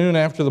afternoon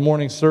after the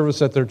morning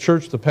service at their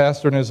church, the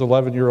pastor and his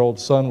 11-year-old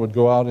son would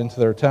go out into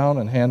their town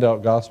and hand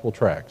out gospel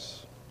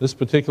tracts. This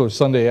particular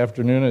Sunday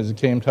afternoon, as it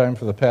came time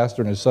for the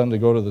pastor and his son to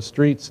go to the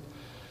streets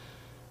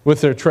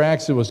with their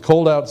tracts, it was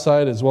cold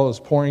outside as well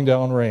as pouring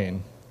down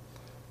rain.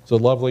 It's a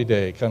lovely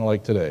day, kind of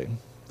like today.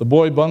 The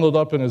boy bundled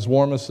up in his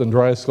warmest and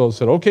driest clothes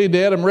said, "Okay,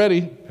 Dad, I'm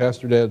ready."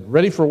 Pastor Dad,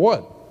 "Ready for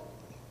what?"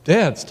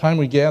 "Dad, it's time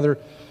we gather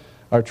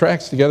our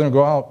tracts together and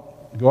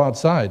go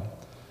outside."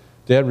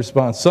 Dad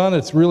responds, "Son,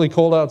 it's really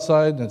cold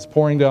outside and it's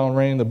pouring down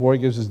rain." The boy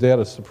gives his dad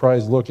a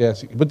surprised look,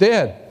 asking, "But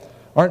Dad,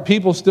 aren't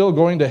people still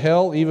going to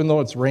hell even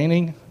though it's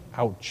raining?"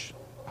 Ouch,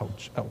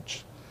 ouch,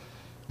 ouch.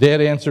 Dad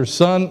answers,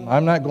 "Son,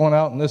 I'm not going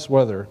out in this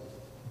weather."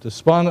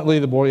 Despondently,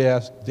 the boy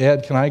asked,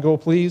 "Dad, can I go,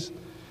 please?"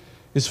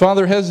 His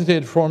father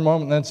hesitated for a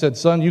moment and then said,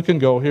 "Son, you can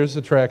go. Here's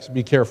the tracts.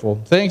 Be careful."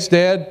 "Thanks,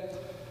 Dad."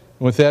 And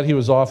with that, he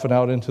was off and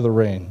out into the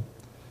rain.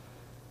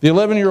 The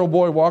 11-year-old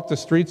boy walked the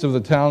streets of the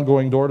town,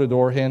 going door to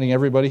door, handing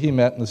everybody he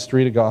met in the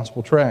street a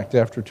gospel tract.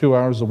 After 2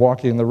 hours of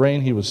walking in the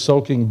rain, he was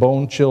soaking,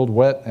 bone-chilled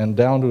wet, and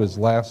down to his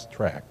last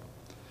tract.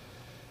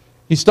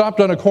 He stopped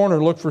on a corner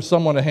and looked for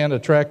someone to hand a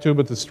tract to,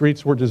 but the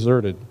streets were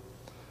deserted.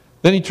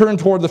 Then he turned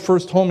toward the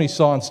first home he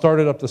saw and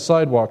started up the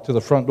sidewalk to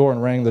the front door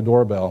and rang the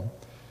doorbell.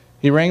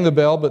 He rang the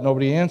bell, but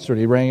nobody answered.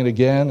 He rang it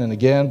again and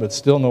again, but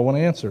still no one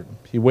answered.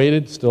 He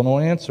waited, still no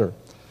answer.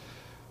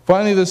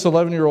 Finally, this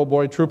 11-year-old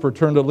boy trooper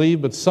turned to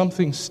leave, but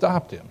something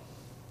stopped him.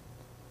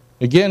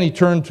 Again, he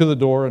turned to the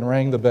door and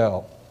rang the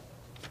bell.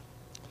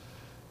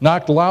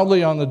 Knocked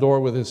loudly on the door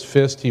with his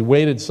fist. He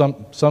waited,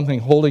 something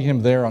holding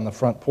him there on the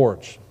front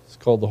porch. His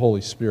called the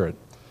Holy Spirit.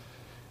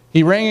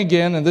 He rang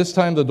again, and this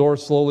time the door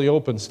slowly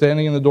opened.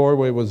 Standing in the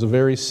doorway was a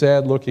very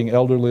sad-looking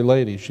elderly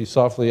lady. She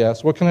softly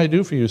asked, "What can I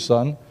do for you,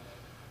 son?"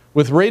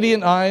 With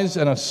radiant eyes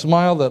and a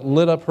smile that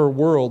lit up her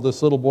world,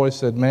 this little boy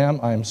said, "Ma'am,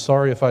 I am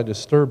sorry if I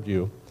disturbed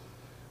you,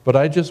 but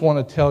I just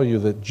want to tell you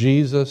that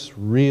Jesus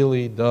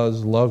really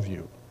does love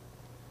you.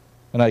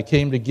 And I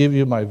came to give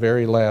you my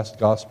very last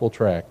gospel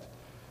tract,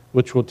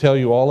 which will tell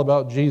you all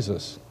about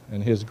Jesus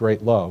and his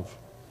great love."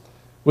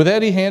 With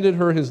that, he handed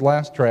her his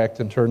last tract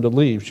and turned to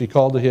leave. She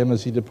called to him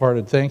as he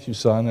departed, "Thank you,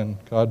 son, and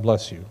God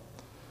bless you."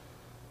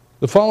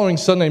 The following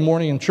Sunday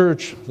morning in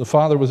church, the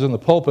father was in the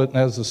pulpit, and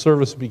as the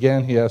service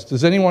began, he asked,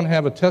 "Does anyone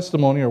have a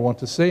testimony or want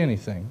to say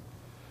anything?"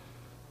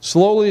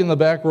 Slowly in the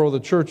back row of the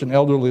church, an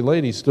elderly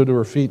lady stood to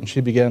her feet, and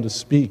she began to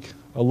speak.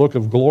 A look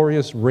of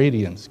glorious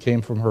radiance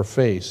came from her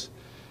face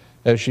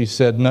as she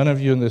said, "None of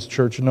you in this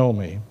church know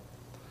me.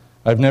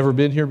 I've never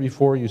been here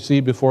before. You see,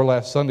 before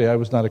last Sunday, I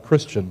was not a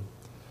Christian.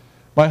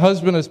 My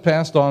husband has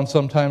passed on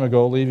some time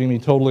ago, leaving me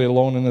totally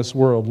alone in this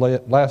world.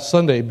 Last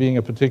Sunday, being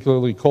a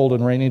particularly cold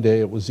and rainy day,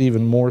 it was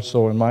even more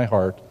so in my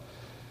heart.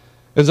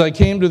 As I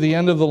came to the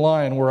end of the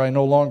line where I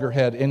no longer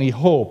had any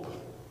hope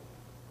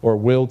or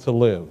will to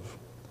live.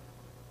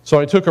 So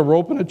I took a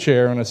rope and a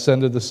chair and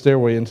ascended the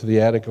stairway into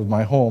the attic of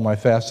my home. I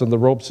fastened the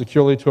rope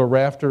securely to a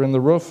rafter in the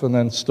roof and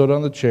then stood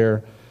on the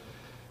chair,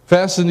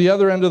 fastened the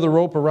other end of the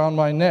rope around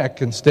my neck,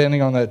 and standing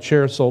on that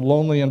chair so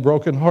lonely and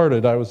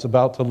broken-hearted, I was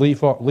about to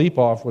leap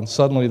off when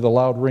suddenly the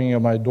loud ringing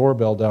of my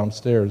doorbell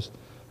downstairs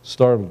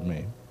startled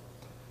me.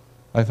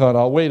 I thought,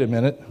 I'll wait a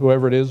minute.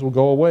 Whoever it is will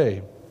go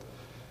away.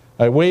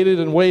 I waited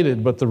and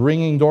waited, but the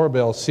ringing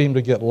doorbell seemed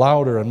to get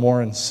louder and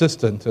more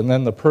insistent, and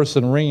then the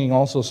person ringing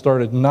also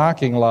started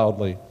knocking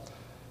loudly.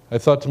 I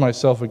thought to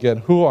myself again,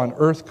 who on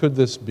earth could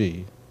this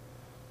be?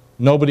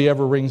 Nobody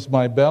ever rings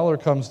my bell or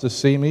comes to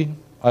see me.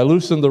 I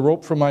loosened the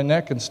rope from my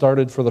neck and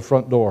started for the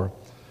front door.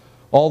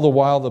 All the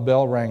while, the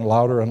bell rang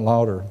louder and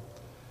louder.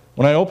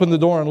 When I opened the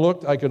door and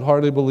looked, I could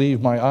hardly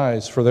believe my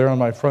eyes, for there on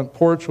my front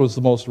porch was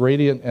the most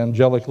radiant,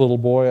 angelic little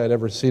boy I'd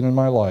ever seen in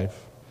my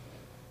life.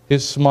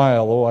 His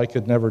smile, oh, I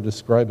could never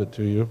describe it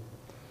to you.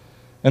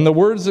 And the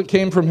words that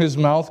came from his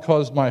mouth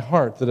caused my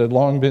heart that had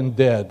long been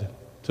dead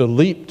to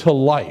leap to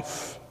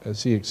life,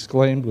 as he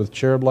exclaimed with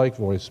cherub-like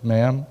voice,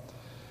 "Ma'am,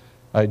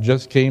 I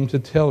just came to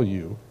tell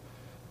you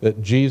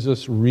that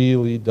Jesus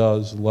really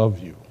does love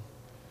you."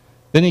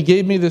 Then he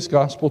gave me this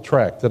gospel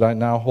tract that I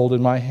now hold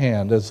in my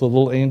hand. As the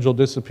little angel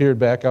disappeared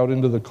back out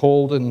into the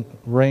cold and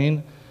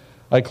rain,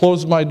 I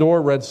closed my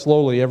door, read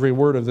slowly every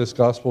word of this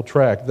gospel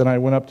tract. Then I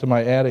went up to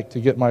my attic to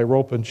get my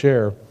rope and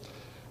chair.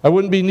 I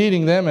wouldn't be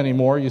needing them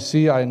anymore. You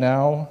see, I am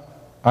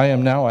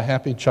now a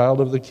happy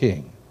child of the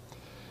King.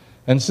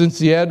 And since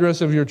the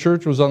address of your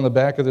church was on the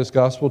back of this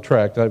gospel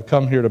tract, I've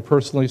come here to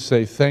personally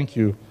say thank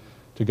you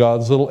to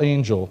God's little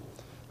angel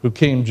who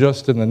came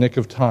just in the nick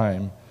of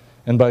time,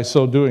 and by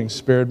so doing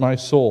spared my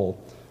soul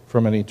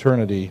from an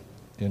eternity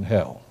in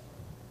hell.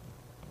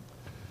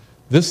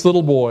 This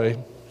little boy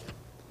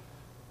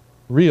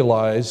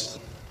realized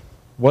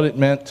what it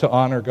meant to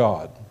honor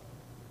God.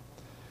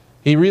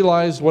 He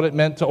realized what it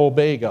meant to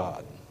obey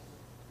God.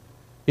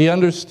 He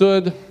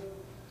understood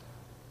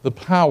the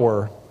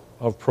power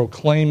of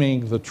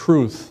proclaiming the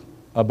truth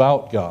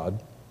about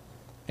God,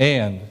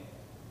 and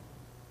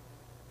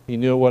he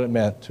knew what it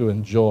meant to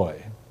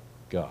enjoy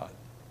God.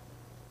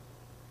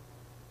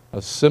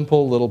 A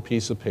simple little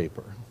piece of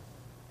paper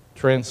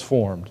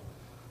transformed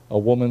a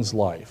woman's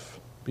life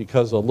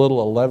because a little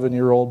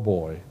 11-year-old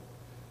boy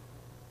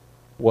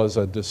was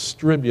a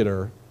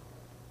distributor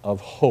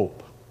of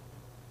hope.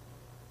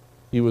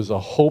 He was a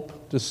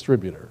hope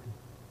distributor.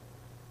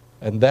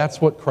 And that's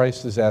what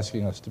Christ is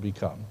asking us to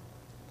become.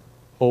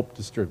 Hope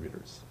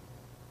distributors.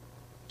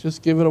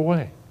 Just give it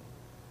away.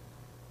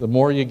 The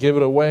more you give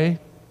it away,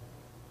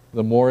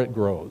 the more it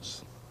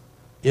grows.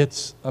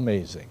 It's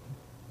amazing.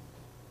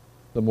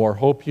 The more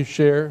hope you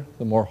share,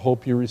 the more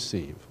hope you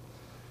receive.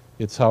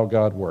 It's how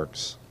God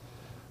works.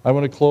 I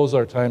want to close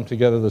our time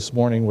together this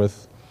morning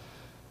with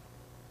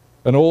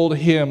an old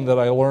hymn that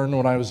I learned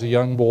when I was a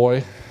young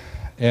boy,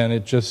 and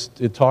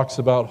it talks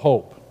about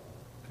hope.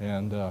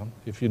 And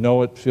if you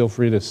know it, feel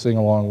free to sing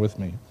along with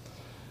me.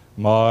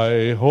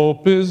 My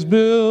hope is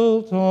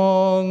built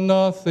on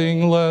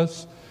nothing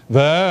less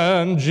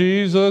than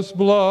Jesus'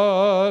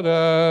 blood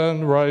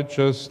and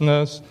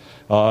righteousness.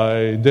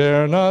 I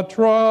dare not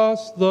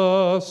trust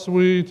the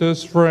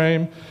sweetest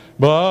frame,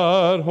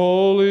 but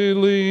wholly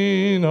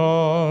lean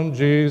on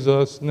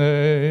Jesus'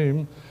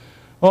 name.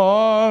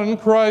 On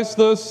Christ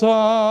the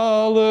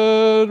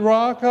solid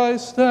rock I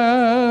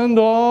stand,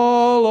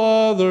 all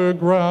other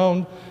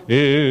ground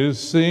is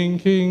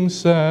sinking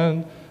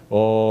sand.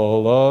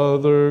 All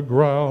other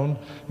ground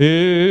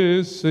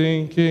is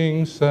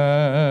sinking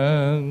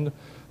sand.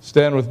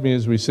 Stand with me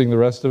as we sing the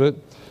rest of it.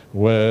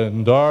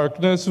 When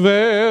darkness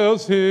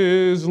veils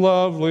his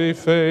lovely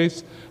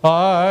face,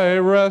 I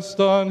rest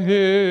on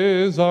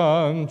his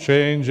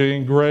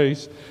unchanging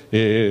grace.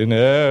 In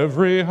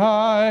every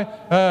high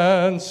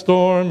and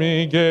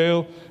stormy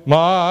gale,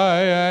 my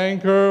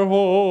anchor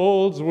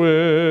holds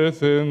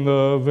within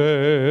the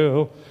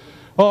veil.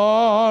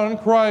 On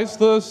Christ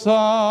the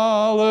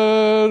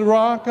solid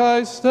rock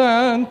I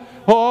stand,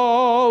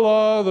 all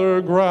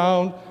other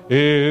ground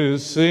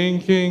is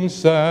sinking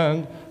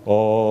sand.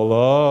 All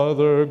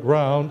other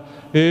ground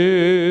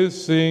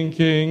is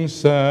sinking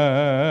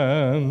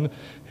sand.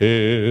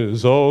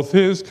 His oath,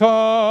 his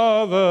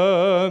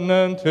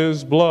covenant,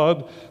 his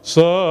blood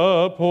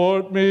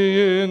support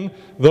me in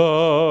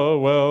the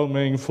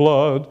whelming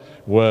flood.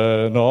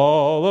 When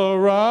all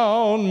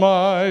around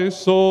my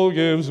soul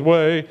gives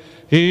way,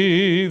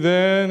 he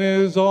then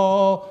is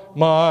all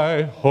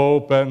my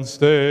hope and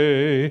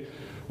stay.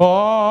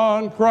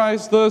 On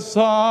Christ the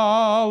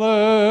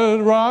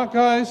solid rock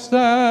I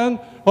stand,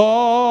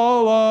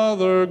 all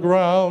other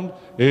ground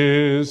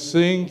is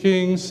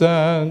sinking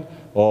sand.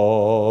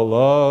 All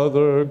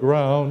other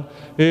ground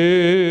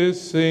is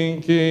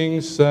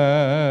sinking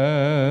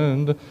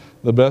sand.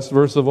 The best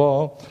verse of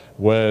all.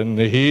 When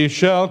he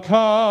shall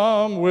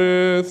come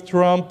with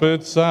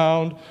trumpet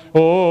sound,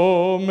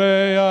 oh,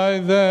 may I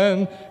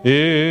then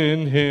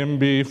in him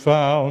be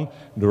found,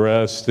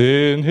 dressed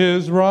in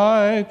his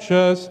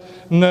righteousness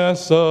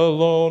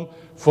alone,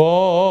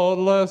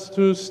 faultless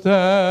to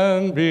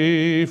stand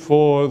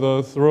before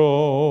the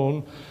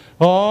throne.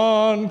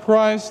 On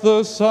Christ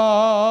the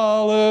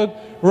solid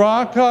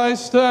rock I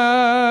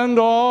stand,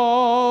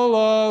 all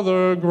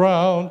other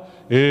ground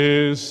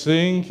is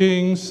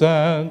sinking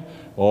sand.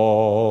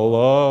 All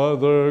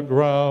other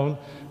ground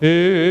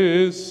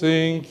is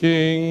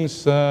sinking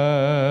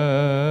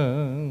sand.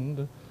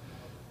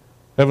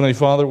 Heavenly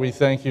Father, we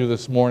thank you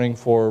this morning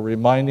for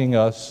reminding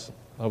us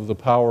of the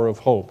power of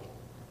hope.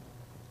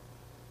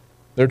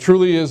 There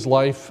truly is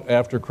life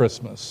after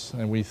Christmas,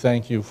 and we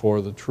thank you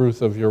for the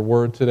truth of your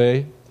word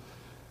today.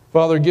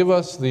 Father, give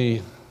us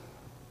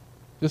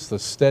just the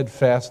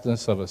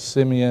steadfastness of a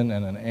Simeon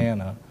and an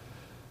Anna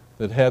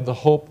that had the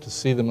hope to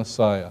see the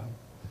Messiah.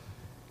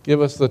 Give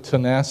us the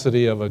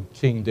tenacity of a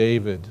King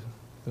David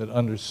that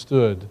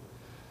understood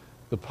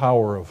the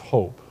power of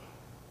hope.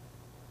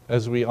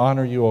 As we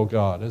honor you, O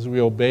God, as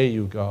we obey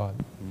you, God,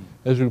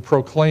 as we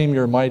proclaim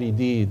your mighty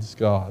deeds,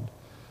 God,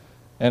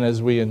 and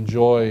as we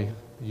enjoy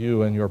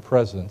you and your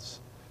presence,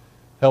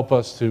 help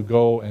us to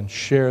go and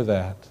share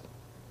that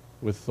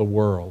with the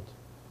world.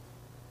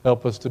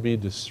 Help us to be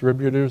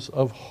distributors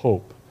of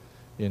hope.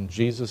 In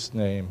Jesus'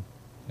 name,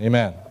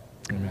 amen.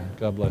 Amen.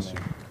 God bless you.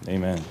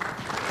 Amen.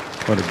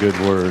 What a good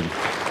word.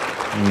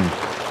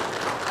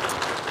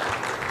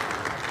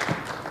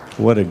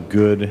 What a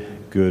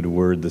good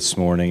word this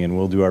morning. And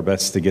we'll do our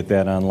best to get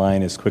that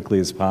online as quickly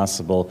as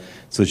possible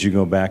so that you can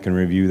go back and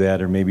review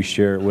that or maybe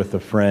share it with a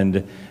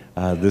friend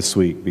this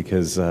week,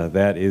 because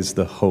that is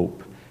the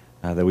hope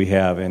that we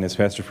have. And as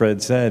Pastor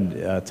Fred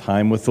said,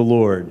 time with the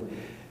Lord,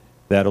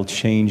 that'll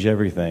change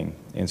everything.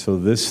 And so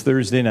this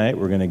Thursday night,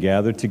 we're going to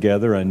gather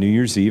together on New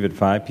Year's Eve at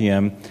 5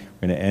 p.m.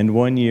 We're going to end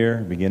one year,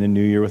 begin a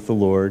new year with the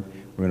Lord.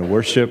 We're going to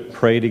worship,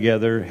 pray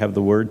together, have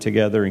the Word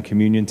together, and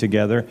communion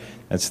together.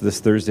 That's this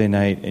Thursday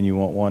night, and you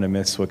won't want to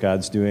miss what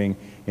God's doing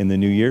in the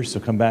new year. So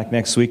come back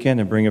next weekend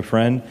and bring a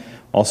friend.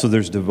 Also,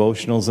 there's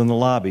devotionals in the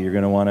lobby. You're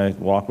going to want to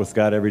walk with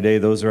God every day.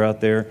 Those are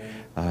out there.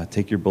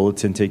 Take your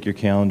bulletin, take your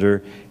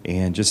calendar,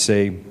 and just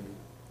say,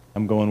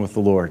 I'm going with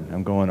the Lord.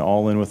 I'm going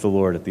all in with the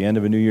Lord at the end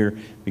of a new year,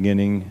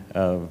 beginning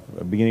of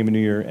a new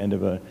year, end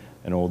of an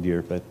old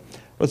year. But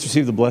let's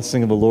receive the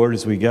blessing of the Lord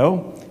as we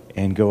go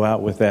and go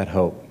out with that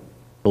hope.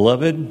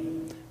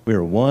 Beloved, we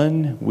are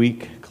 1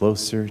 week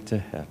closer to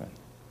heaven.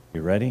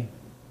 You ready?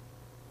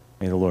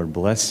 May the Lord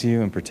bless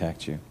you and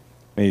protect you.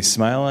 May He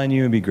smile on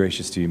you and be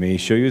gracious to you. May He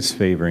show you His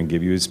favor and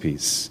give you His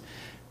peace.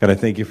 God, I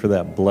thank you for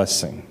that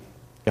blessing.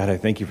 God, I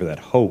thank you for that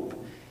hope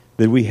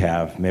that we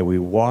have. May we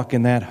walk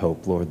in that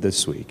hope, Lord,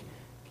 this week.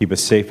 Keep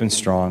us safe and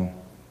strong.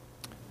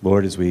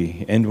 Lord, as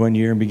we end one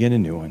year and begin a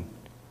new one,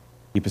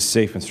 keep us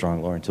safe and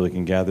strong, Lord, until we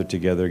can gather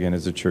together again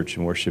as a church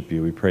and worship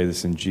you. We pray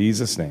this in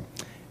Jesus' name.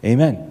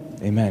 Amen.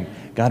 Amen.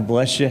 God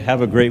bless you.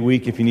 Have a great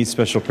week. If you need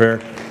special prayer,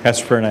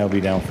 Pastor Fred and I will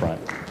be down front.